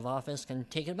executive office can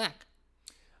take it back.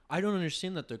 I don't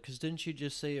understand that, though, because didn't you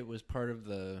just say it was part of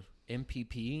the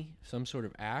MPP, some sort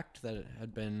of act that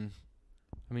had been...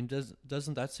 I mean,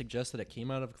 doesn't that suggest that it came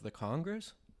out of the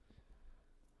Congress?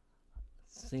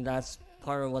 See, that's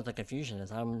part of what the confusion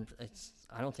is. I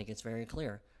don't think it's very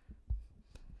clear.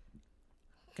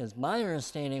 Because my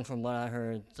understanding from what I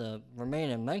heard, the Remain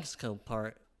in Mexico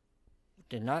part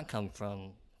did not come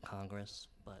from Congress,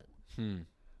 but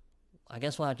I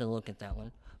guess we'll have to look at that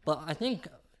one. But I think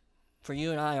for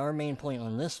you and I, our main point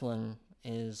on this one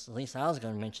is, at least I was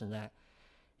going to mention that,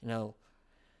 a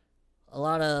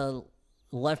lot of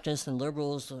leftists and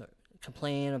liberals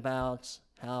complain about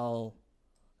how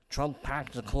Trump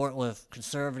packed the court with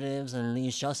conservatives and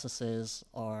these justices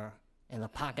are in the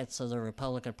pockets of the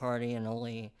Republican Party and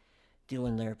only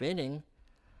doing their bidding.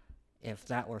 If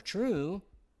that were true,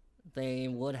 they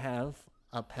would have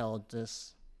upheld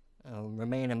this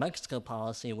Remain in Mexico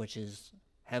policy, which is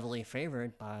heavily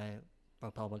favored by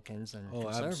Republicans and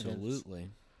conservatives. Oh, absolutely.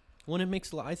 Well,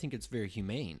 I think it's very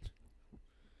humane.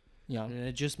 Yeah. And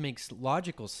it just makes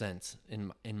logical sense,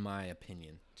 in my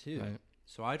opinion, too. Right.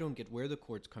 So I don't get where the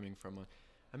court's coming from.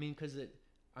 I mean, because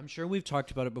I'm sure we've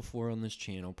talked about it before on this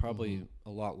channel, probably a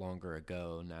lot longer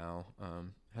ago now.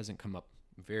 Hasn't come up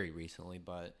very recently,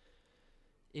 but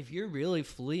if you're really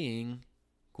fleeing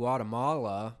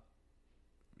Guatemala,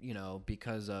 you know,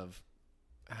 because of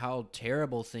how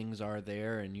terrible things are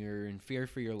there and you're in fear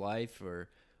for your life,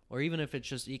 or even if it's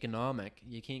just economic,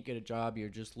 you can't get a job, you're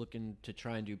just looking to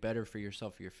try and do better for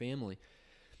yourself or your family,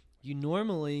 you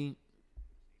normally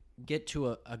get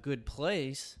to a good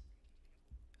place,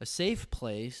 a safe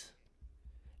place,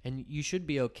 and you should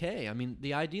be okay. I mean,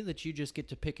 the idea that you just get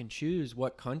to pick and choose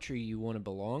what country you want to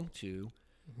belong to,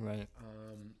 right,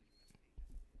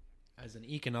 as an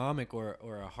economic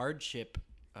or a hardship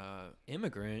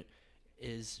immigrant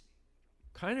is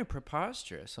kind of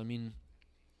preposterous. I mean,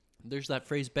 there's that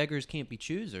phrase, beggars can't be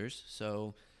choosers.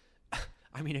 So,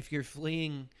 I mean, if you're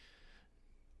fleeing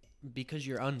because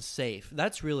you're unsafe,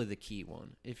 that's really the key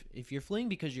one. If you're fleeing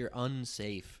because you're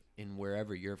unsafe in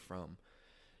wherever you're from,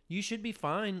 you should be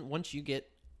fine once you get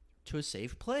to a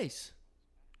safe place.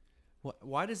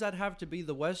 Why does that have to be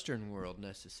the Western world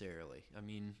necessarily? I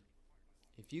mean,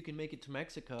 if you can make it to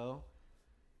Mexico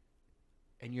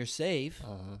and you're safe,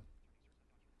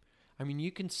 I mean,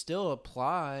 you can still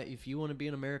apply if you want to be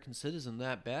an American citizen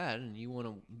that bad and you want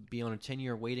to be on a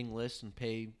 10-year waiting list and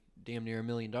pay damn near $1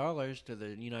 million to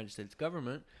the United States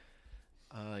government.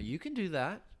 You can do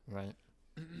that. right.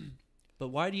 But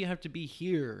why do you have to be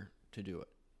here to do it?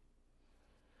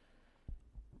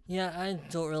 Yeah, I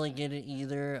don't really get it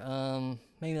either.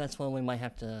 Maybe that's one we might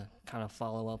have to kind of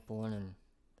follow up on and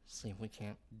see if we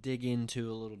can't Dig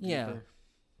into a little deeper. Yeah.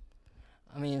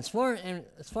 I mean, as far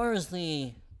as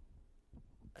the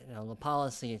the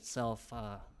policy itself,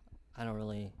 I don't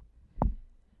really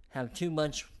have too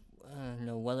much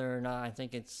whether or not I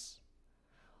think it's.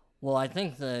 Well, I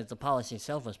think the policy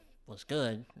itself was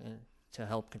good to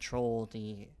help control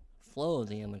the flow of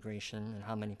the immigration and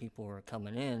how many people were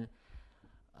coming in.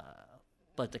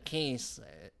 But the case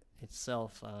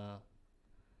itself,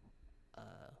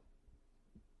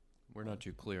 We're not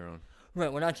too clear on.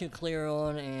 right, we're not too clear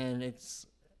on, and it's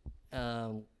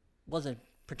wasn't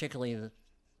particularly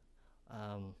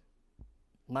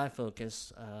my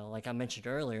focus. Like I mentioned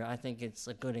earlier, I think it's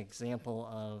a good example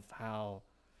of how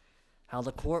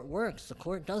the court works. The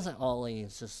court doesn't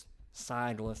always just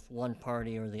side with one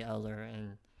party or the other,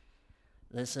 and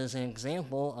this is an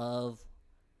example of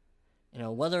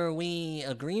whether we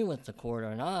agree with the court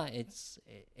or not. It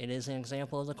is an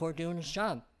example of the court doing its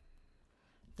job.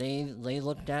 They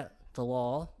looked at the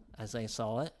law as they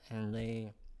saw it, and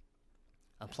they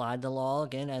applied the law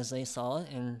again as they saw it,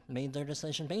 and made their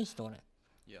decision based on it.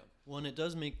 Yeah. Well, and it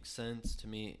does make sense to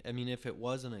me. I mean, if it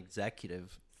was an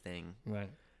executive thing, Right.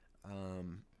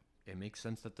 It makes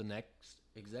sense that the next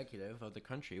executive of the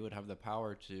country would have the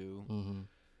power to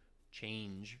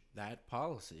change that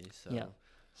policy. So Yeah.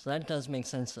 So that does make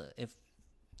sense if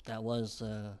that was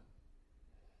the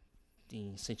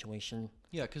situation.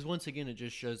 Yeah, because once again, it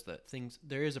just shows that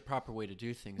there is a proper way to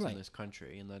do things Right. in this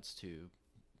country, and that's to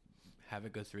have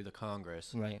it go through the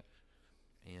Congress Right.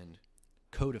 and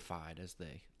codified, as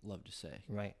they love to say.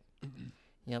 Right.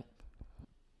 Yep.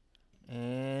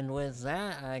 And with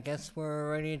that, I guess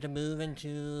we're ready to move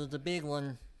into the big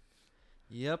one.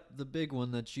 Yep, the big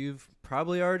one that you've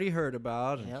probably already heard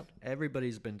about and Yep.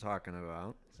 everybody's been talking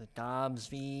about. The Dobbs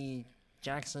v.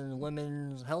 Jackson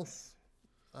Women's Health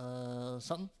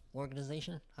something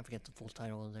organization. I forget the full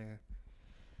title of their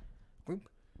group.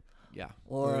 Yeah.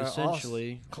 Or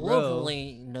essentially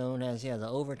colloquially known as the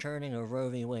overturning of Roe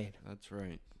v. Wade, That's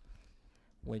right.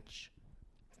 which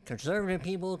conservative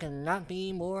people cannot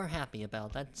be more happy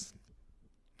about. That's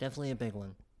definitely a big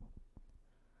one.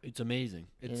 It's amazing.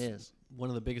 It is. One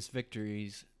of the biggest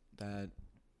victories that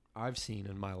I've seen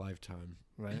in my lifetime.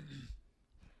 Right.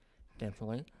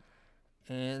 Definitely.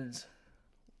 And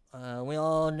we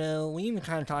all know, we even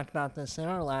kind of talked about this in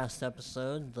our last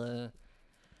episode,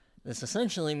 this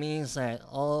essentially means that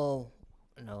all,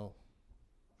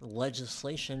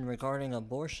 legislation regarding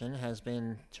abortion has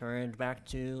been turned back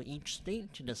to each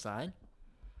state to decide.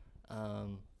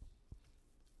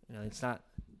 It's not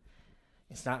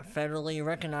federally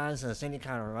recognized as any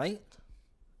kind of right.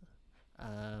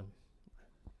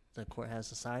 The court has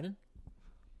decided,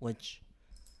 which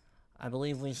I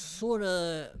believe we sort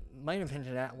of might have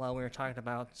hinted at while we were talking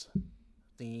about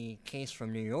the case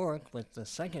from New York with the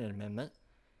Second Amendment.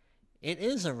 It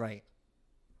is a right.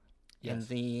 Yes. And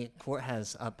the court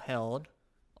has upheld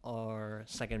our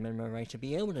Second Amendment right to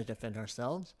be able to defend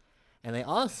ourselves. And they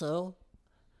also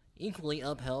equally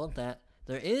upheld that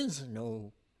there is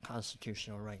no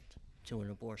constitutional right to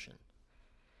an abortion.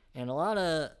 And a lot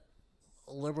of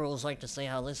liberals like to say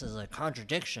how this is a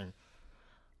contradiction.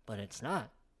 but it's not.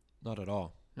 Not at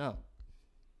all. No.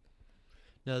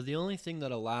 Now, the only thing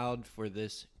that allowed for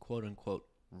this quote-unquote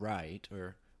right,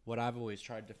 or what I've always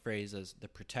tried to phrase as the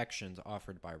protections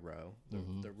offered by Roe,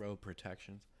 the Roe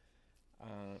protections,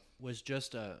 was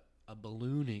just a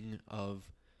ballooning of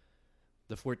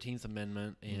the 14th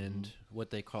Amendment and what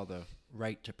they call the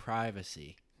right to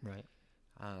privacy. Right.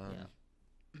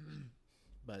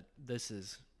 But this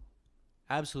is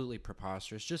absolutely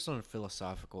preposterous, just on a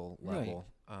philosophical level.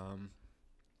 Right.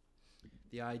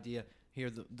 The idea here,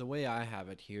 the way I have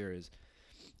it here is,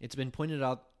 it's been pointed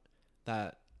out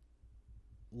that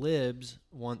libs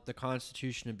want the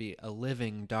Constitution to be a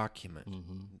living document.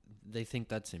 They think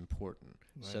that's important,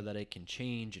 so that it can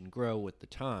change and grow with the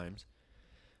times.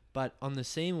 But on the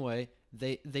same way,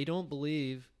 they don't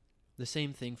believe the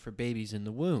same thing for babies in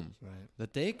the womb,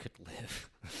 that they could live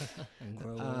and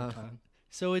grow over time.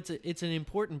 So it's an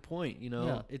important point, you know.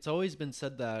 Yeah. It's always been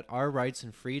said that our rights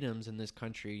and freedoms in this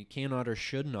country cannot or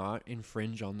should not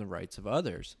infringe on the rights of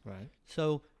others. Right.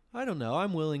 So I don't know.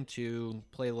 I'm willing to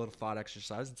play a little thought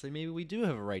exercise and say maybe we do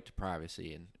have a right to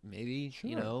privacy, and maybe,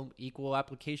 you know, equal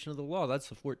application of the law. That's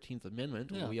the 14th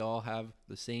Amendment. Yeah. We all have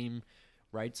the same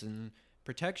rights and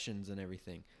protections and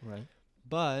everything. Right.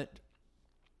 But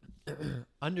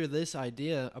under this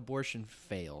idea, abortion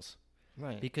fails.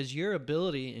 Right. Because your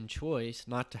ability and choice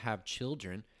not to have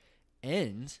children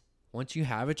ends once you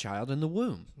have a child in the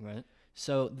womb. Right.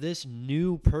 So this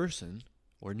new person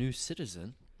or new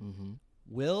citizen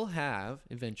will have,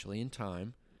 eventually in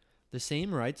time, the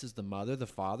same rights as the mother, the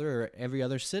father, or every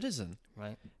other citizen.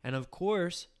 Right. And of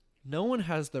course, no one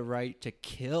has the right to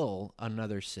kill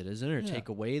another citizen or take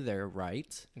away their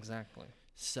rights. Exactly.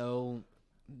 So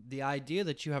the idea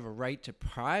that you have a right to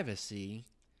privacy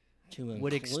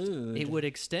would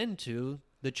extend to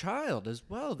the child as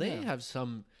well. They have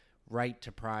some right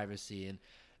to privacy, and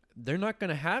they're not going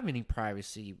to have any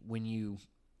privacy when you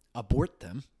abort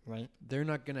them. Right. They're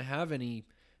not going to have any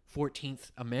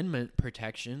 14th Amendment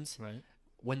protections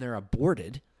when they're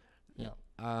aborted. Yeah.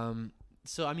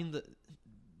 So, I mean,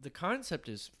 the concept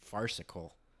is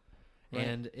farcical. Right.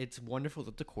 And it's wonderful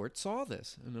that the court saw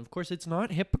this. And, of course, it's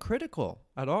not hypocritical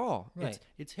at all. Right.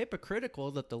 It's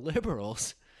hypocritical that the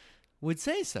liberals would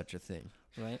say such a thing.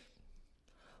 Right.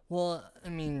 Well, I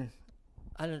mean,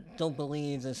 I don't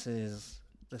believe this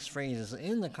phrase is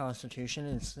in the Constitution.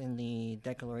 It's in the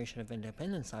Declaration of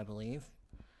Independence, I believe.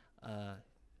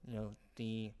 You know,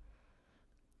 the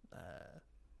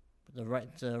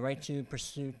right to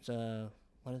pursue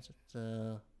what is it?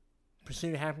 The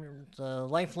pursuit of happiness,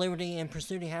 life, liberty, and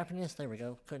pursuit of happiness. There we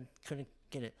go. Couldn't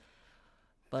get it.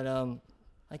 But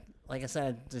like I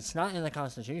said, it's not in the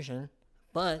Constitution.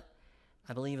 But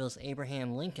I believe it was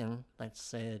Abraham Lincoln that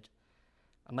said,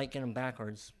 I might get them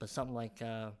backwards, but something like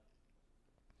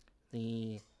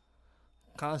the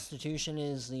Constitution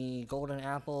is the golden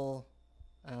apple,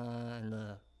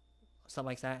 and something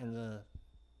like that, and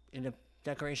the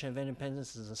Declaration of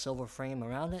Independence is a silver frame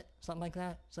around it, something like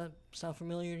that. Does that sound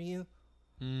familiar to you?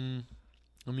 I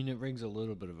mean, it rings a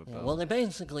little bit of a bell. Well, they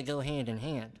basically go hand in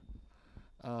hand.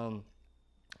 And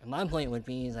my point would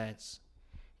be that,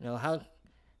 you know, how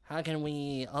can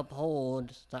we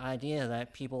uphold the idea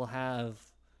that people have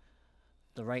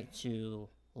the right to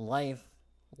life,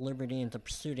 liberty, and the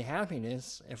pursuit of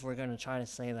happiness if we're going to try to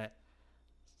say that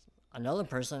another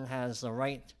person has the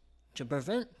right to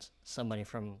prevent somebody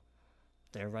from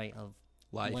their right of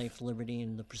life, liberty,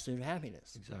 and the pursuit of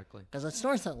happiness? Exactly. Because it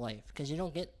starts at life, because you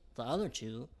don't get the other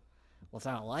two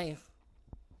without life.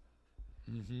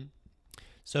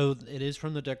 So it is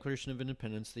from the Declaration of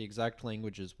Independence. The exact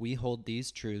language is, we hold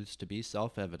these truths to be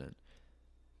self-evident,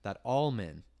 that all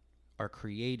men are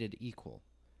created equal,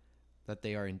 that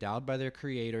they are endowed by their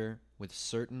Creator with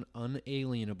certain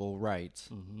unalienable rights,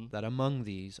 that among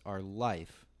these are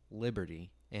life,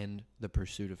 liberty, and the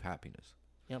pursuit of happiness.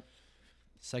 Yep.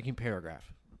 Second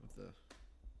paragraph of the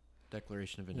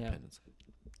Declaration of Independence.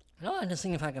 No, I just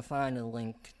think if I could find a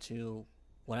link to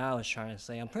what I was trying to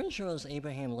say. I'm pretty sure it was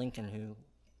Abraham Lincoln who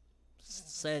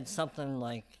said something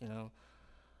like, you know,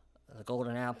 the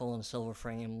golden apple and silver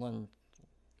frame one.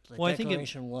 Well, I think it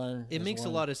makes a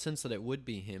lot of sense that it would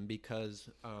be him, because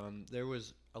there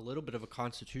was a little bit of a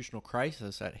constitutional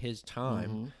crisis at his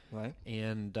time, right?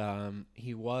 And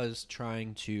he was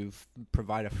trying to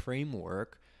provide a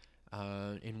framework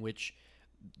in which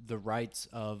the rights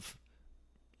of,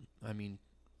 I mean,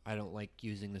 I don't like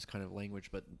using this kind of language,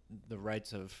 but the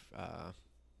rights of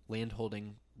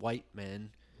landholding white men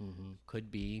could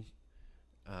be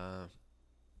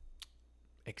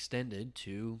extended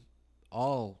to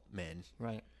all men,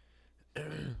 right?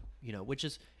 You know, which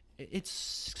is it's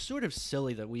sort of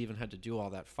silly that we even had to do all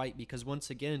that fight, because once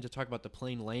again, to talk about the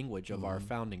plain language of our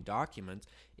founding documents,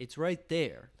 it's right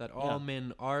there that all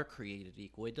men are created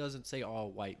equal. It doesn't say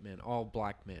all white men, all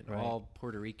black men, all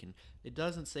Puerto Rican. It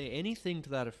doesn't say anything to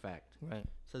that effect. Right.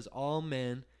 It says all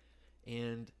men,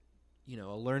 and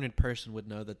a learned person would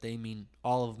know that they mean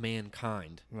all of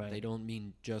mankind. Right. They don't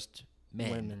mean just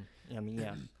men. Women. I mean,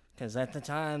 yeah. Because at the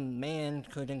time, man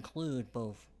could include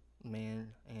both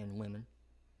man and women.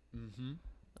 Mm-hmm.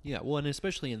 Yeah, well, and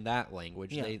especially in that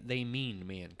language, Yeah. they mean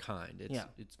mankind.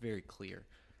 It's very clear.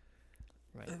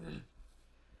 Right.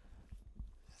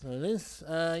 So this,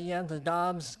 the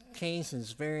Dobbs case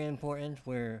is very important.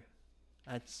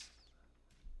 I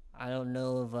don't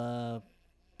know of a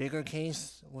bigger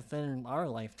case within our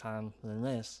lifetime than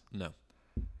this. No.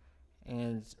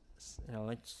 And it's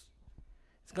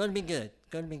going to be good. It's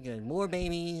going to be good. More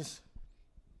babies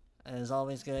is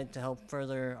always good to help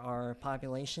further our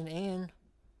population and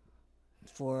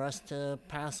for us to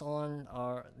pass on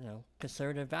our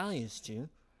conservative values to.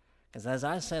 Because as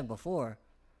I said before,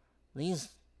 these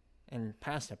in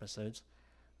past episodes,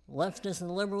 leftists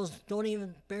and liberals don't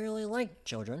even barely like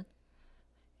children.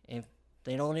 If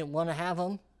they don't want to have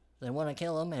them, they want to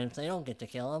kill them, and if they don't get to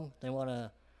kill them, they want to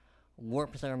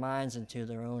warp their minds into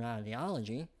their own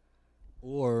ideology.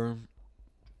 Or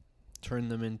turn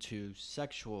them into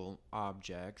sexual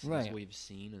objects, Right. as we've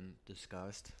seen and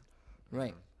discussed.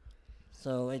 Right.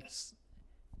 So as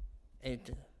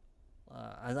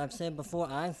I've said before,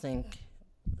 I think,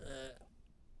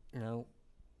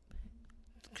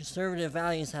 conservative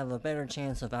values have a better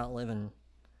chance of outliving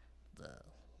the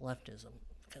leftism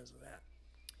because of that.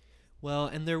 Well,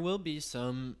 and there will be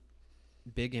some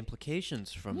big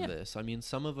implications from this. I mean,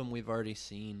 some of them we've already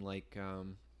seen, like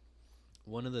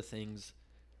one of the things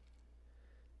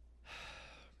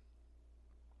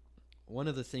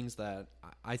that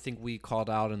I think we called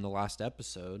out in the last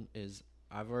episode is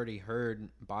I've already heard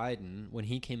Biden, when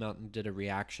he came out and did a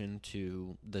reaction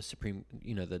to the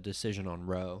the decision on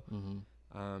Roe,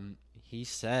 he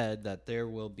said that there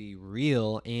will be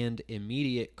real and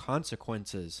immediate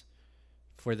consequences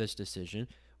for this decision,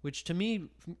 which to me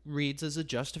reads as a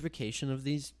justification of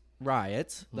these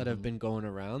riots that have been going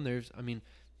around.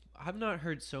 I've not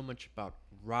heard so much about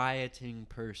rioting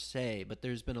per se, but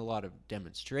there's been a lot of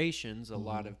demonstrations, a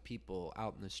lot of people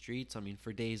out in the streets,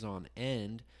 for days on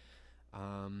end.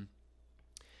 And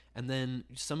then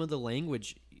some of the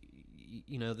language,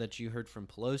 that you heard from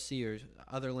Pelosi or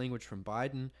other language from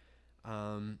Biden,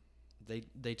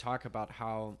 they talk about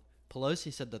how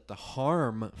Pelosi said that the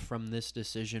harm from this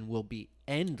decision will be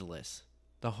endless.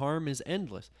 The harm is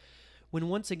endless. When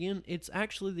once again, it's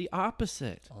actually the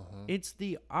opposite. It's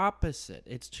the opposite.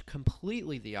 It's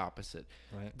completely the opposite.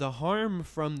 Right. The harm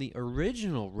from the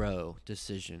original Roe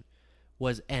decision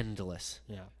was endless.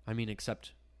 Yeah.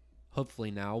 Except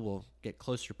hopefully now we'll get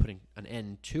closer to putting an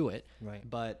end to it. Right.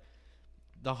 But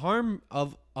the harm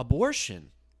of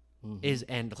abortion is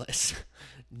endless,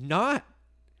 not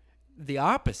the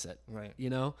opposite. Right.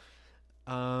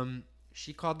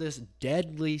 She called this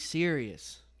deadly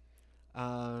serious.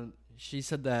 She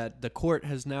said that the court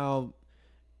has now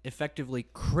effectively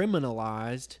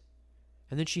criminalized,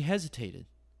 and then she hesitated.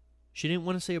 She didn't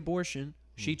want to say abortion.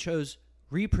 She chose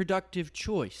reproductive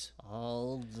choice.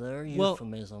 All their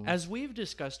euphemisms. Well, as we've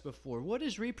discussed before, what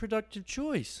is reproductive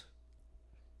choice?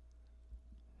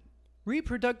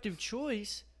 Reproductive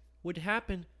choice would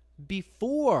happen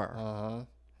before.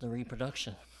 The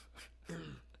reproduction.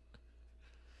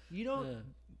 You don't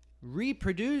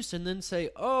reproduce and then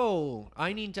say, oh,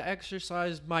 I need to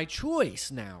exercise my choice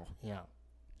now. Yeah.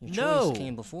 Your No. choice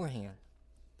came beforehand.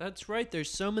 That's right. There's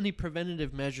so many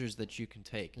preventative measures that you can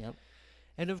take. Yep.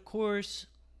 And of course,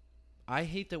 I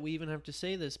hate that we even have to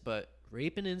say this, but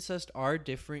rape and incest are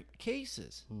different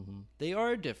cases. They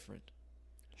are different.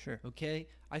 Sure. Okay?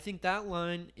 I think that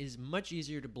line is much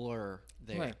easier to blur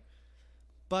there. Right.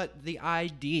 But the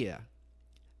idea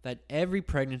that every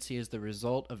pregnancy is the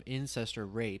result of incest or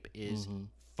rape is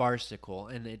farcical,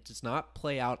 and it does not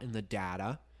play out in the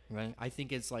data. Right. I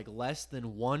think it's like less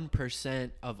than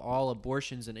 1% of all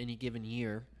abortions in any given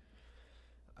year.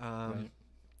 Right.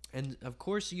 And of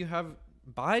course, you have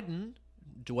Biden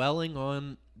dwelling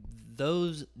on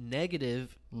those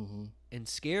negative and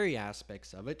scary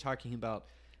aspects of it, talking about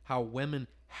how women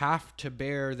have to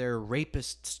bear their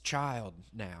rapist's child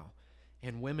now,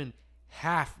 and women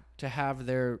have to have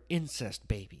their incest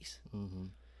babies.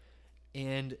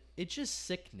 And it's just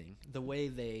sickening the way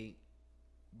they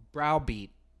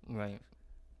browbeat Right.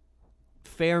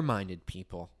 fair-minded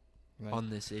people Right. on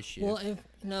this issue. Well, if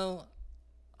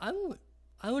I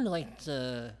would like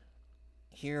to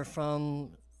hear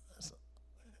from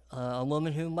a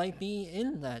woman who might be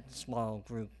in that small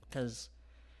group. Because,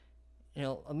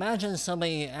 imagine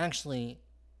somebody actually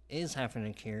is having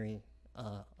to carry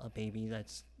a baby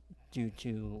that's due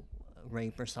to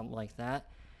rape or something like that.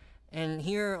 And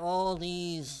here are all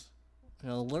these,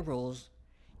 liberals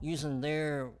using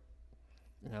their,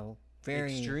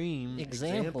 very extreme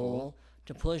example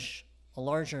to push a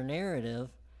larger narrative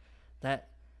that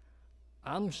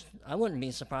I wouldn't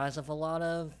be surprised if a lot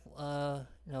of,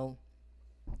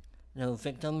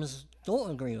 victims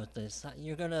don't agree with this.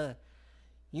 You're going to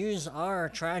use our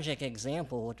tragic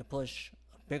example to push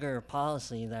a bigger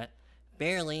policy that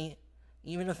barely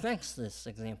even affects this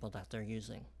example that they're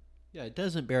using. Yeah, it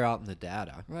doesn't bear out in the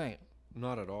data. Right.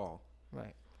 Not at all.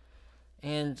 Right.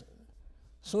 And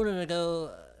sort of to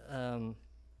go,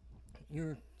 you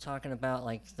were talking about,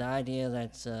 like, the idea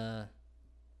that,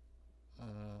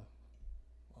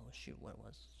 what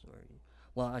was,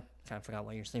 well, I kind of forgot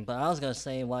what you were saying, but I was going to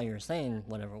say while you were saying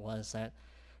whatever it was that,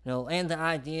 and the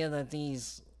idea that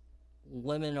these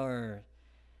women are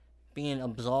being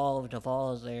absolved of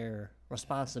all of their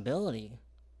responsibility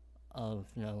of,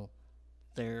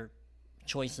 their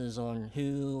choices on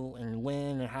who and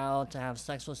when and how to have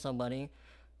sex with somebody,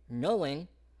 knowing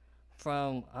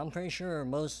from, I'm pretty sure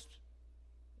most,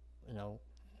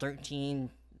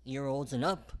 13-year-olds and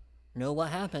up know what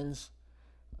happens,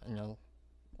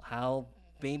 how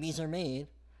babies are made.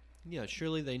 Yeah,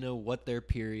 surely they know what their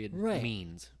period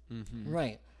means. Mm-hmm.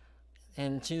 Right.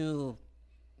 And to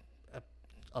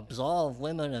absolve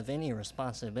women of any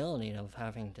responsibility of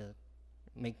having to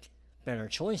make better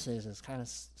choices is kind of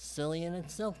silly in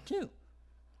itself, too.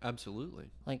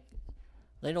 Absolutely. Like,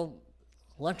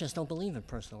 leftists don't believe in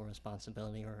personal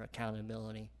responsibility or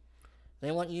accountability.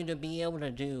 They want you to be able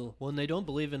to do... Well, and they don't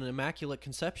believe in immaculate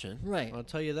conception. Right. I'll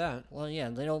tell you that. Well, yeah,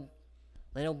 they don't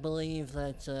believe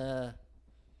that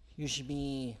you should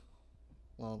be...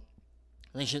 Well,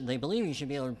 they believe you should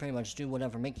be able to pretty much do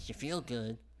whatever makes you feel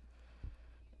good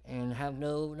and have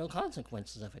no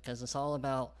consequences of it, because it's all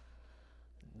about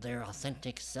their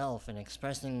authentic self and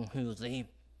expressing who they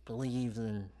believe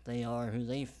and they are, who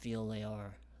they feel they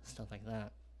are, stuff like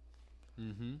that.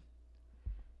 Mm-hmm.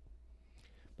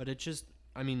 But it just,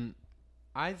 I mean,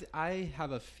 I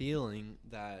have a feeling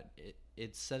that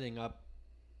it's setting up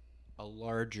a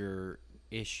larger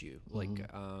issue,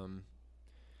 like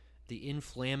the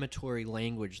inflammatory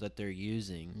language that they're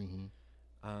using.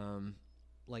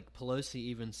 Like Pelosi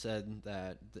even said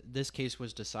that this case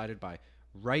was decided by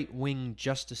right-wing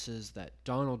justices that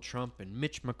Donald Trump and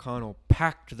Mitch McConnell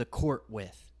packed the court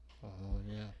with.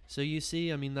 Yeah. So you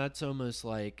see, I mean, that's almost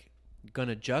like going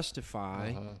to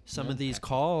justify some of these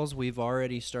calls we've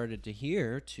already started to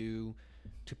hear to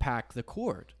pack the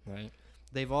court. Right.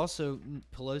 They've also,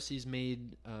 Pelosi's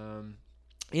made,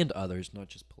 and others, not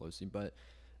just Pelosi, but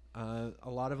a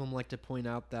lot of them like to point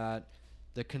out that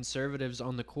the conservatives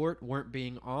on the court weren't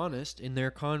being honest in their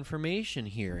confirmation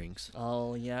hearings.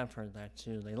 Oh, yeah, I've heard that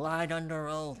too. They lied under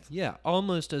oath. Yeah,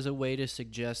 almost as a way to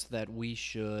suggest that we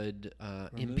should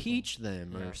impeach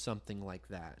them or something like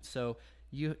that. So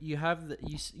you have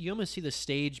you almost see the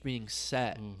stage being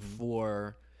set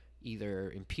for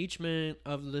either impeachment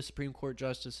of the Supreme Court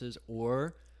justices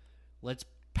or let's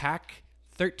pack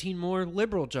 13 more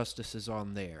liberal justices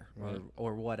on there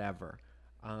or whatever.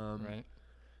 Right.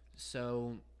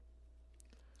 So,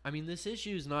 I mean, this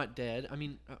issue is not dead. I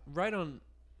mean, right on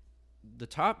the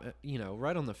top,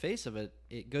 right on the face of it,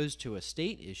 it goes to a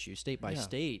state issue, state by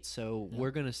state. So we're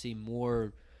going to see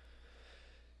more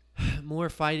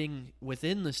fighting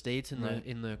within the states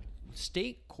in the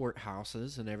state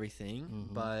courthouses and everything.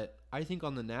 But I think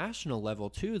on the national level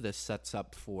too, this sets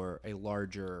up for a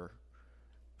larger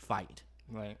fight.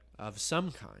 Right. Of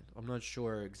some kind. I'm not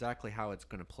sure exactly how it's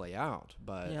going to play out,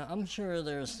 but... Yeah, I'm sure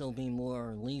there'll still be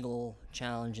more legal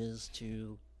challenges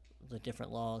to the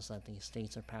different laws that these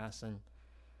states are passing.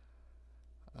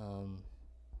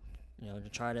 To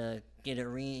try to get it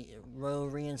Roe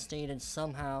reinstated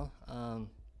somehow.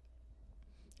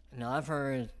 I've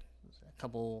heard a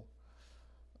couple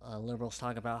liberals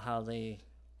talk about how they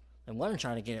want to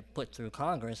try to get it put through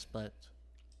Congress, but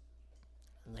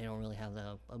they don't really have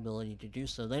the ability to do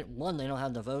so. They don't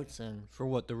have the votes. And for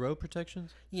what, the Roe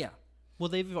protections? Yeah. Well,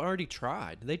 they've already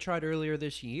tried. They tried earlier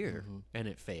this year, and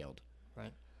it failed.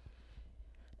 Right.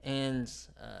 And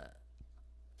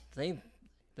they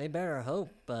better hope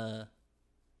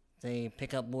they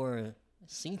pick up more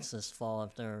seats this fall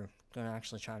if they're going to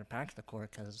actually try to pack the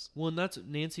court. Well, and that's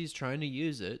Nancy's trying to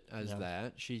use it as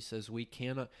that. She says we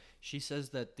cannot. She says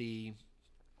that the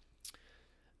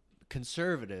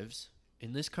conservatives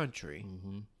in this country,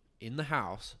 in the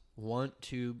House, want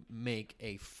to make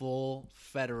a full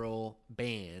federal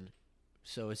ban,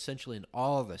 so essentially in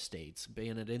all the states,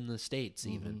 ban it in the states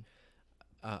even,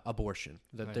 abortion,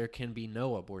 that there can be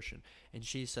no abortion. And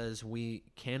she says we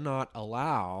cannot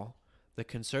allow the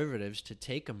conservatives to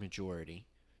take a majority.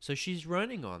 So she's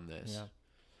running on this. Yeah.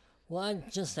 Well, I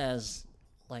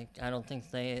don't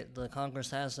think the Congress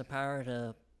has the power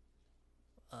to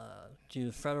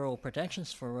do federal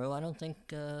protections for Roe. I don't think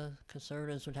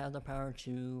conservatives would have the power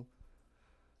to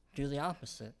do the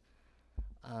opposite.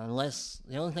 Unless,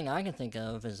 the only thing I can think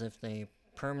of is if they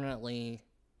permanently,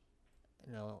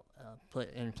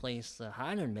 put in place the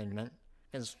Hyde Amendment.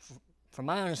 Because from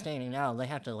my understanding now, they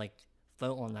have to,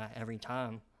 vote on that every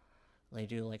time they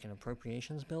do, an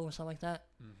appropriations bill or something like that.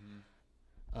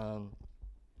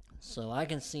 So I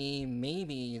can see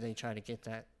maybe they try to get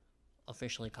that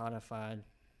officially codified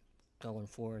going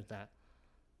forward, that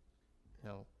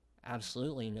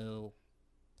absolutely no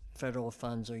federal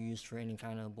funds are used for any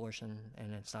kind of abortion,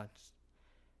 and it's not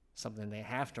something they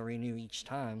have to renew each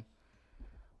time.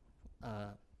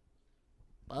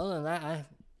 Other than that,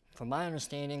 from my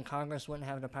understanding, Congress wouldn't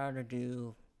have the power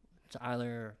to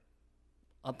either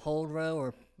uphold Roe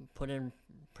or put in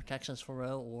protections for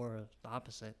Roe, or the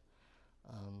opposite,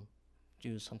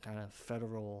 do some kind of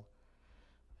federal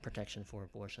protection for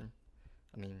abortion.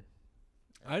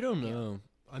 I don't know.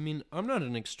 I'm not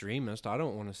an extremist. I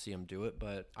don't want to see them do it,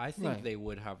 but I think they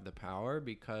would have the power,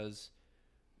 because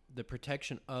the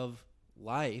protection of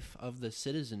life of the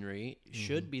citizenry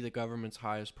should be the government's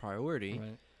highest priority.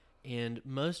 Right. And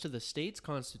most of the states'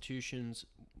 constitutions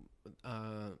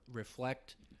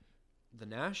reflect the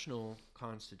national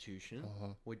constitution,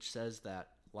 which says that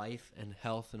life and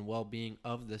health and well-being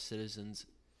of the citizens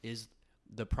is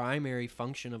the primary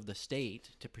function of the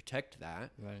state, to protect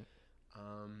that. Right.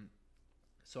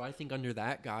 So I think under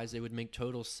that guise, it would make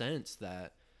total sense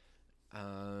that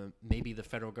maybe the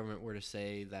federal government were to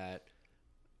say that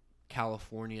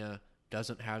California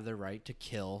doesn't have the right to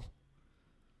kill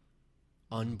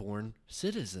unborn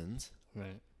citizens.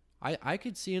 Right. I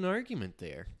could see an argument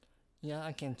there. Yeah,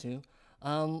 I can too.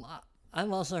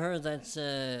 I've also heard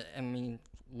that,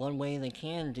 one way they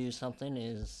can do something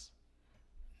is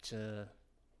the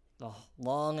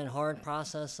long and hard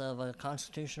process of a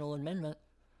constitutional amendment.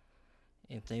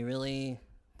 If they really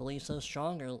believe so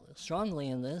strongly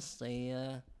in this,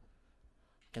 they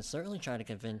can certainly try to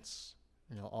convince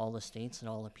all the states and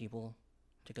all the people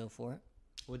to go for it.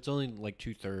 Well, it's only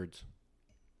 2/3.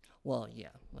 Well, yeah,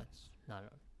 that's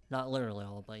not literally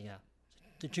all, but yeah,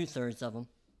 the 2/3 of them.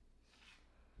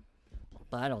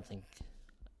 But I don't think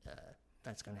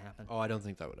that's going to happen. Oh, I don't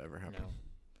think that would ever happen.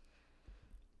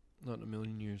 No. Not in a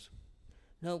million years.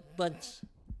 No, but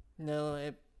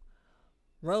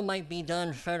Roe might be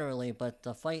done federally, but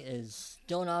the fight is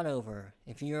still not over.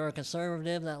 If you're a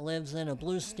conservative that lives in a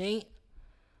blue state,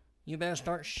 you better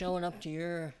start showing up to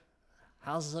your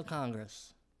houses of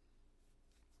Congress.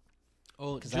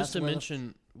 Oh, just to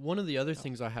mention, one of the other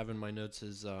things I have in my notes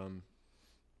is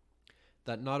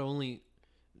that not only,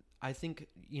 I think,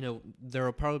 there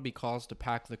will probably be calls to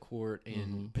pack the court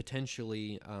and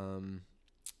potentially,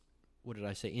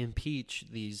 impeach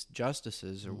these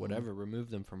justices or whatever, remove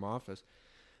them from office.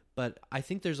 But I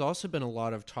think there's also been a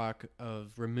lot of talk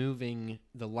of removing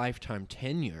the lifetime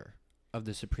tenure of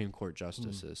the Supreme Court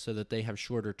justices so that they have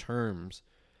shorter terms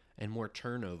and more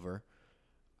turnover.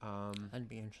 That'd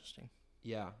be interesting.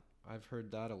 Yeah, I've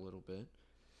heard that a little bit.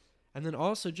 And then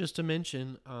also just to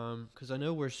mention, because I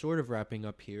know we're sort of wrapping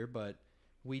up here, but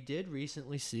we did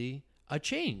recently see a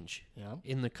change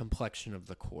in the complexion of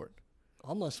the court.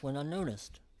 Almost went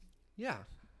unnoticed. Yeah.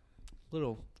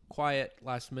 Little quiet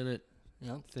last minute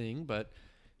thing, but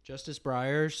Justice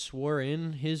Breyer swore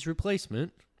in his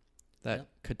replacement, that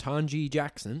Ketanji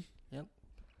Jackson. Yep.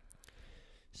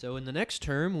 So in the next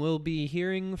term, we'll be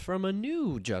hearing from a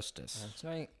new justice. That's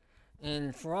right.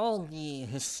 And for all the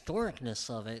historicness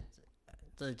of it,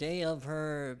 the day of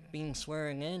her being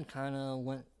swearing in kind of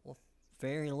went with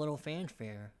very little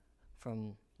fanfare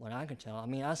from what I could tell.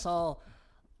 I saw,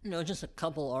 just a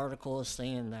couple articles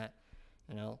saying that,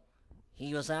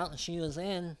 he was out and she was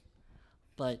in,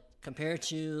 but compared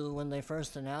to when they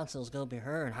first announced it was going to be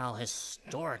her and how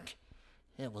historic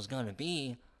it was going to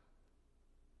be,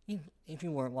 if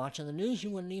you weren't watching the news,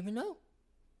 you wouldn't even know.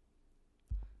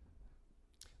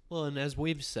 Well, and as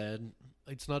we've said,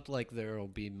 it's not like there will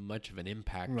be much of an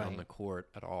impact on the court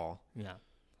at all. Yeah.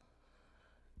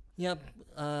 Yep.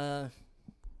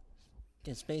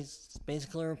 It's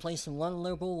basically replacing one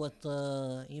liberal with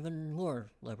even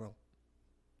more liberal.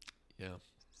 Yeah.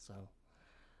 So.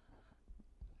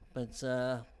 But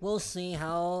we'll see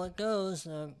how it goes.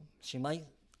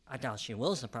 I doubt she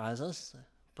will surprise us,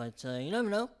 but you never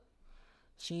know.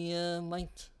 She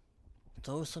might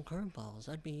throw some curveballs.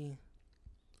 That'd be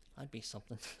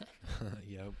something.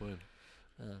 Yeah, it would.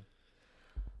 Uh,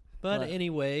 But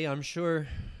anyway, I'm sure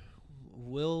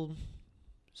we'll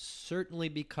certainly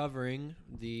be covering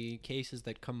the cases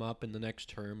that come up in the next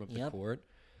term of the court.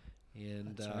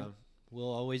 And right. We'll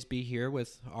always be here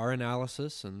with our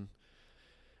analysis and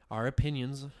our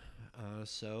opinions.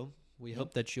 So we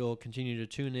hope that you'll continue to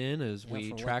tune in as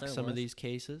we track some of these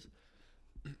cases.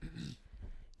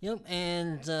 Yep,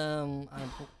 and I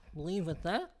believe with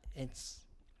that,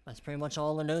 that's pretty much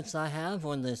all the notes I have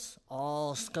on this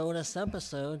all SCOTUS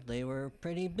episode. They were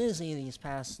pretty busy these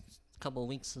past couple of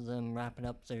weeks of them wrapping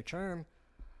up their term,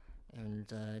 and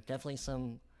definitely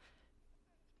some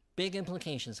big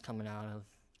implications coming out of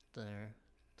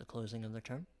the closing of their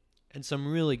term. And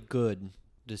some really good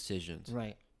decisions.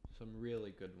 Right. Some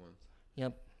really good ones.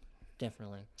 Yep,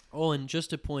 definitely. Oh, and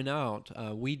just to point out,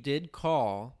 we did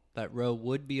call that Roe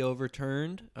would be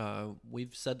overturned.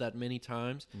 We've said that many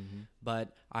times,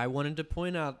 but I wanted to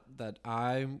point out that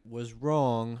I was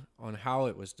wrong on how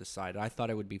it was decided. I thought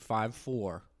it would be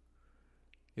 5-4.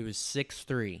 It was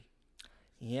 6-3.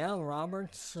 Yeah,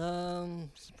 Roberts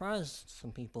surprised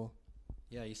some people.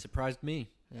 Yeah, he surprised me.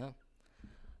 Yeah.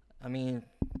 I mean,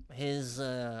 his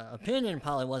opinion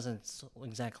probably wasn't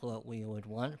exactly what we would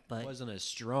want, but... It wasn't as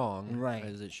strong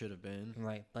as it should have been.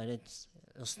 Right, but it's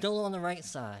still on the right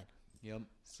side. Yep.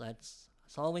 So that's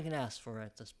all we can ask for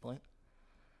at this point.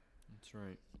 That's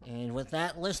right. And with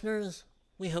that, listeners,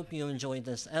 we hope you enjoyed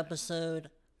this episode.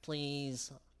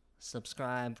 Please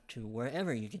subscribe to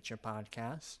wherever you get your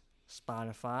podcasts,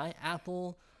 Spotify,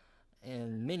 Apple,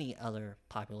 and many other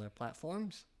popular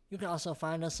platforms. You can also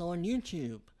find us on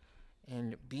YouTube.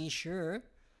 And be sure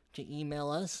to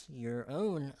email us your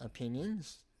own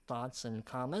opinions, thoughts, and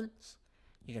comments.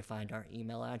 You can find our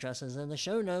email addresses in the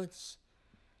show notes.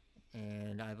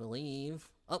 And I believe...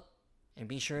 Oh, and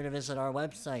be sure to visit our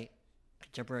website,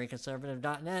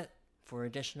 contemporaryconservative.net, for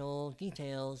additional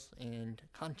details and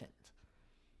content.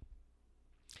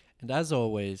 And as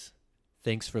always,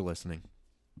 thanks for listening.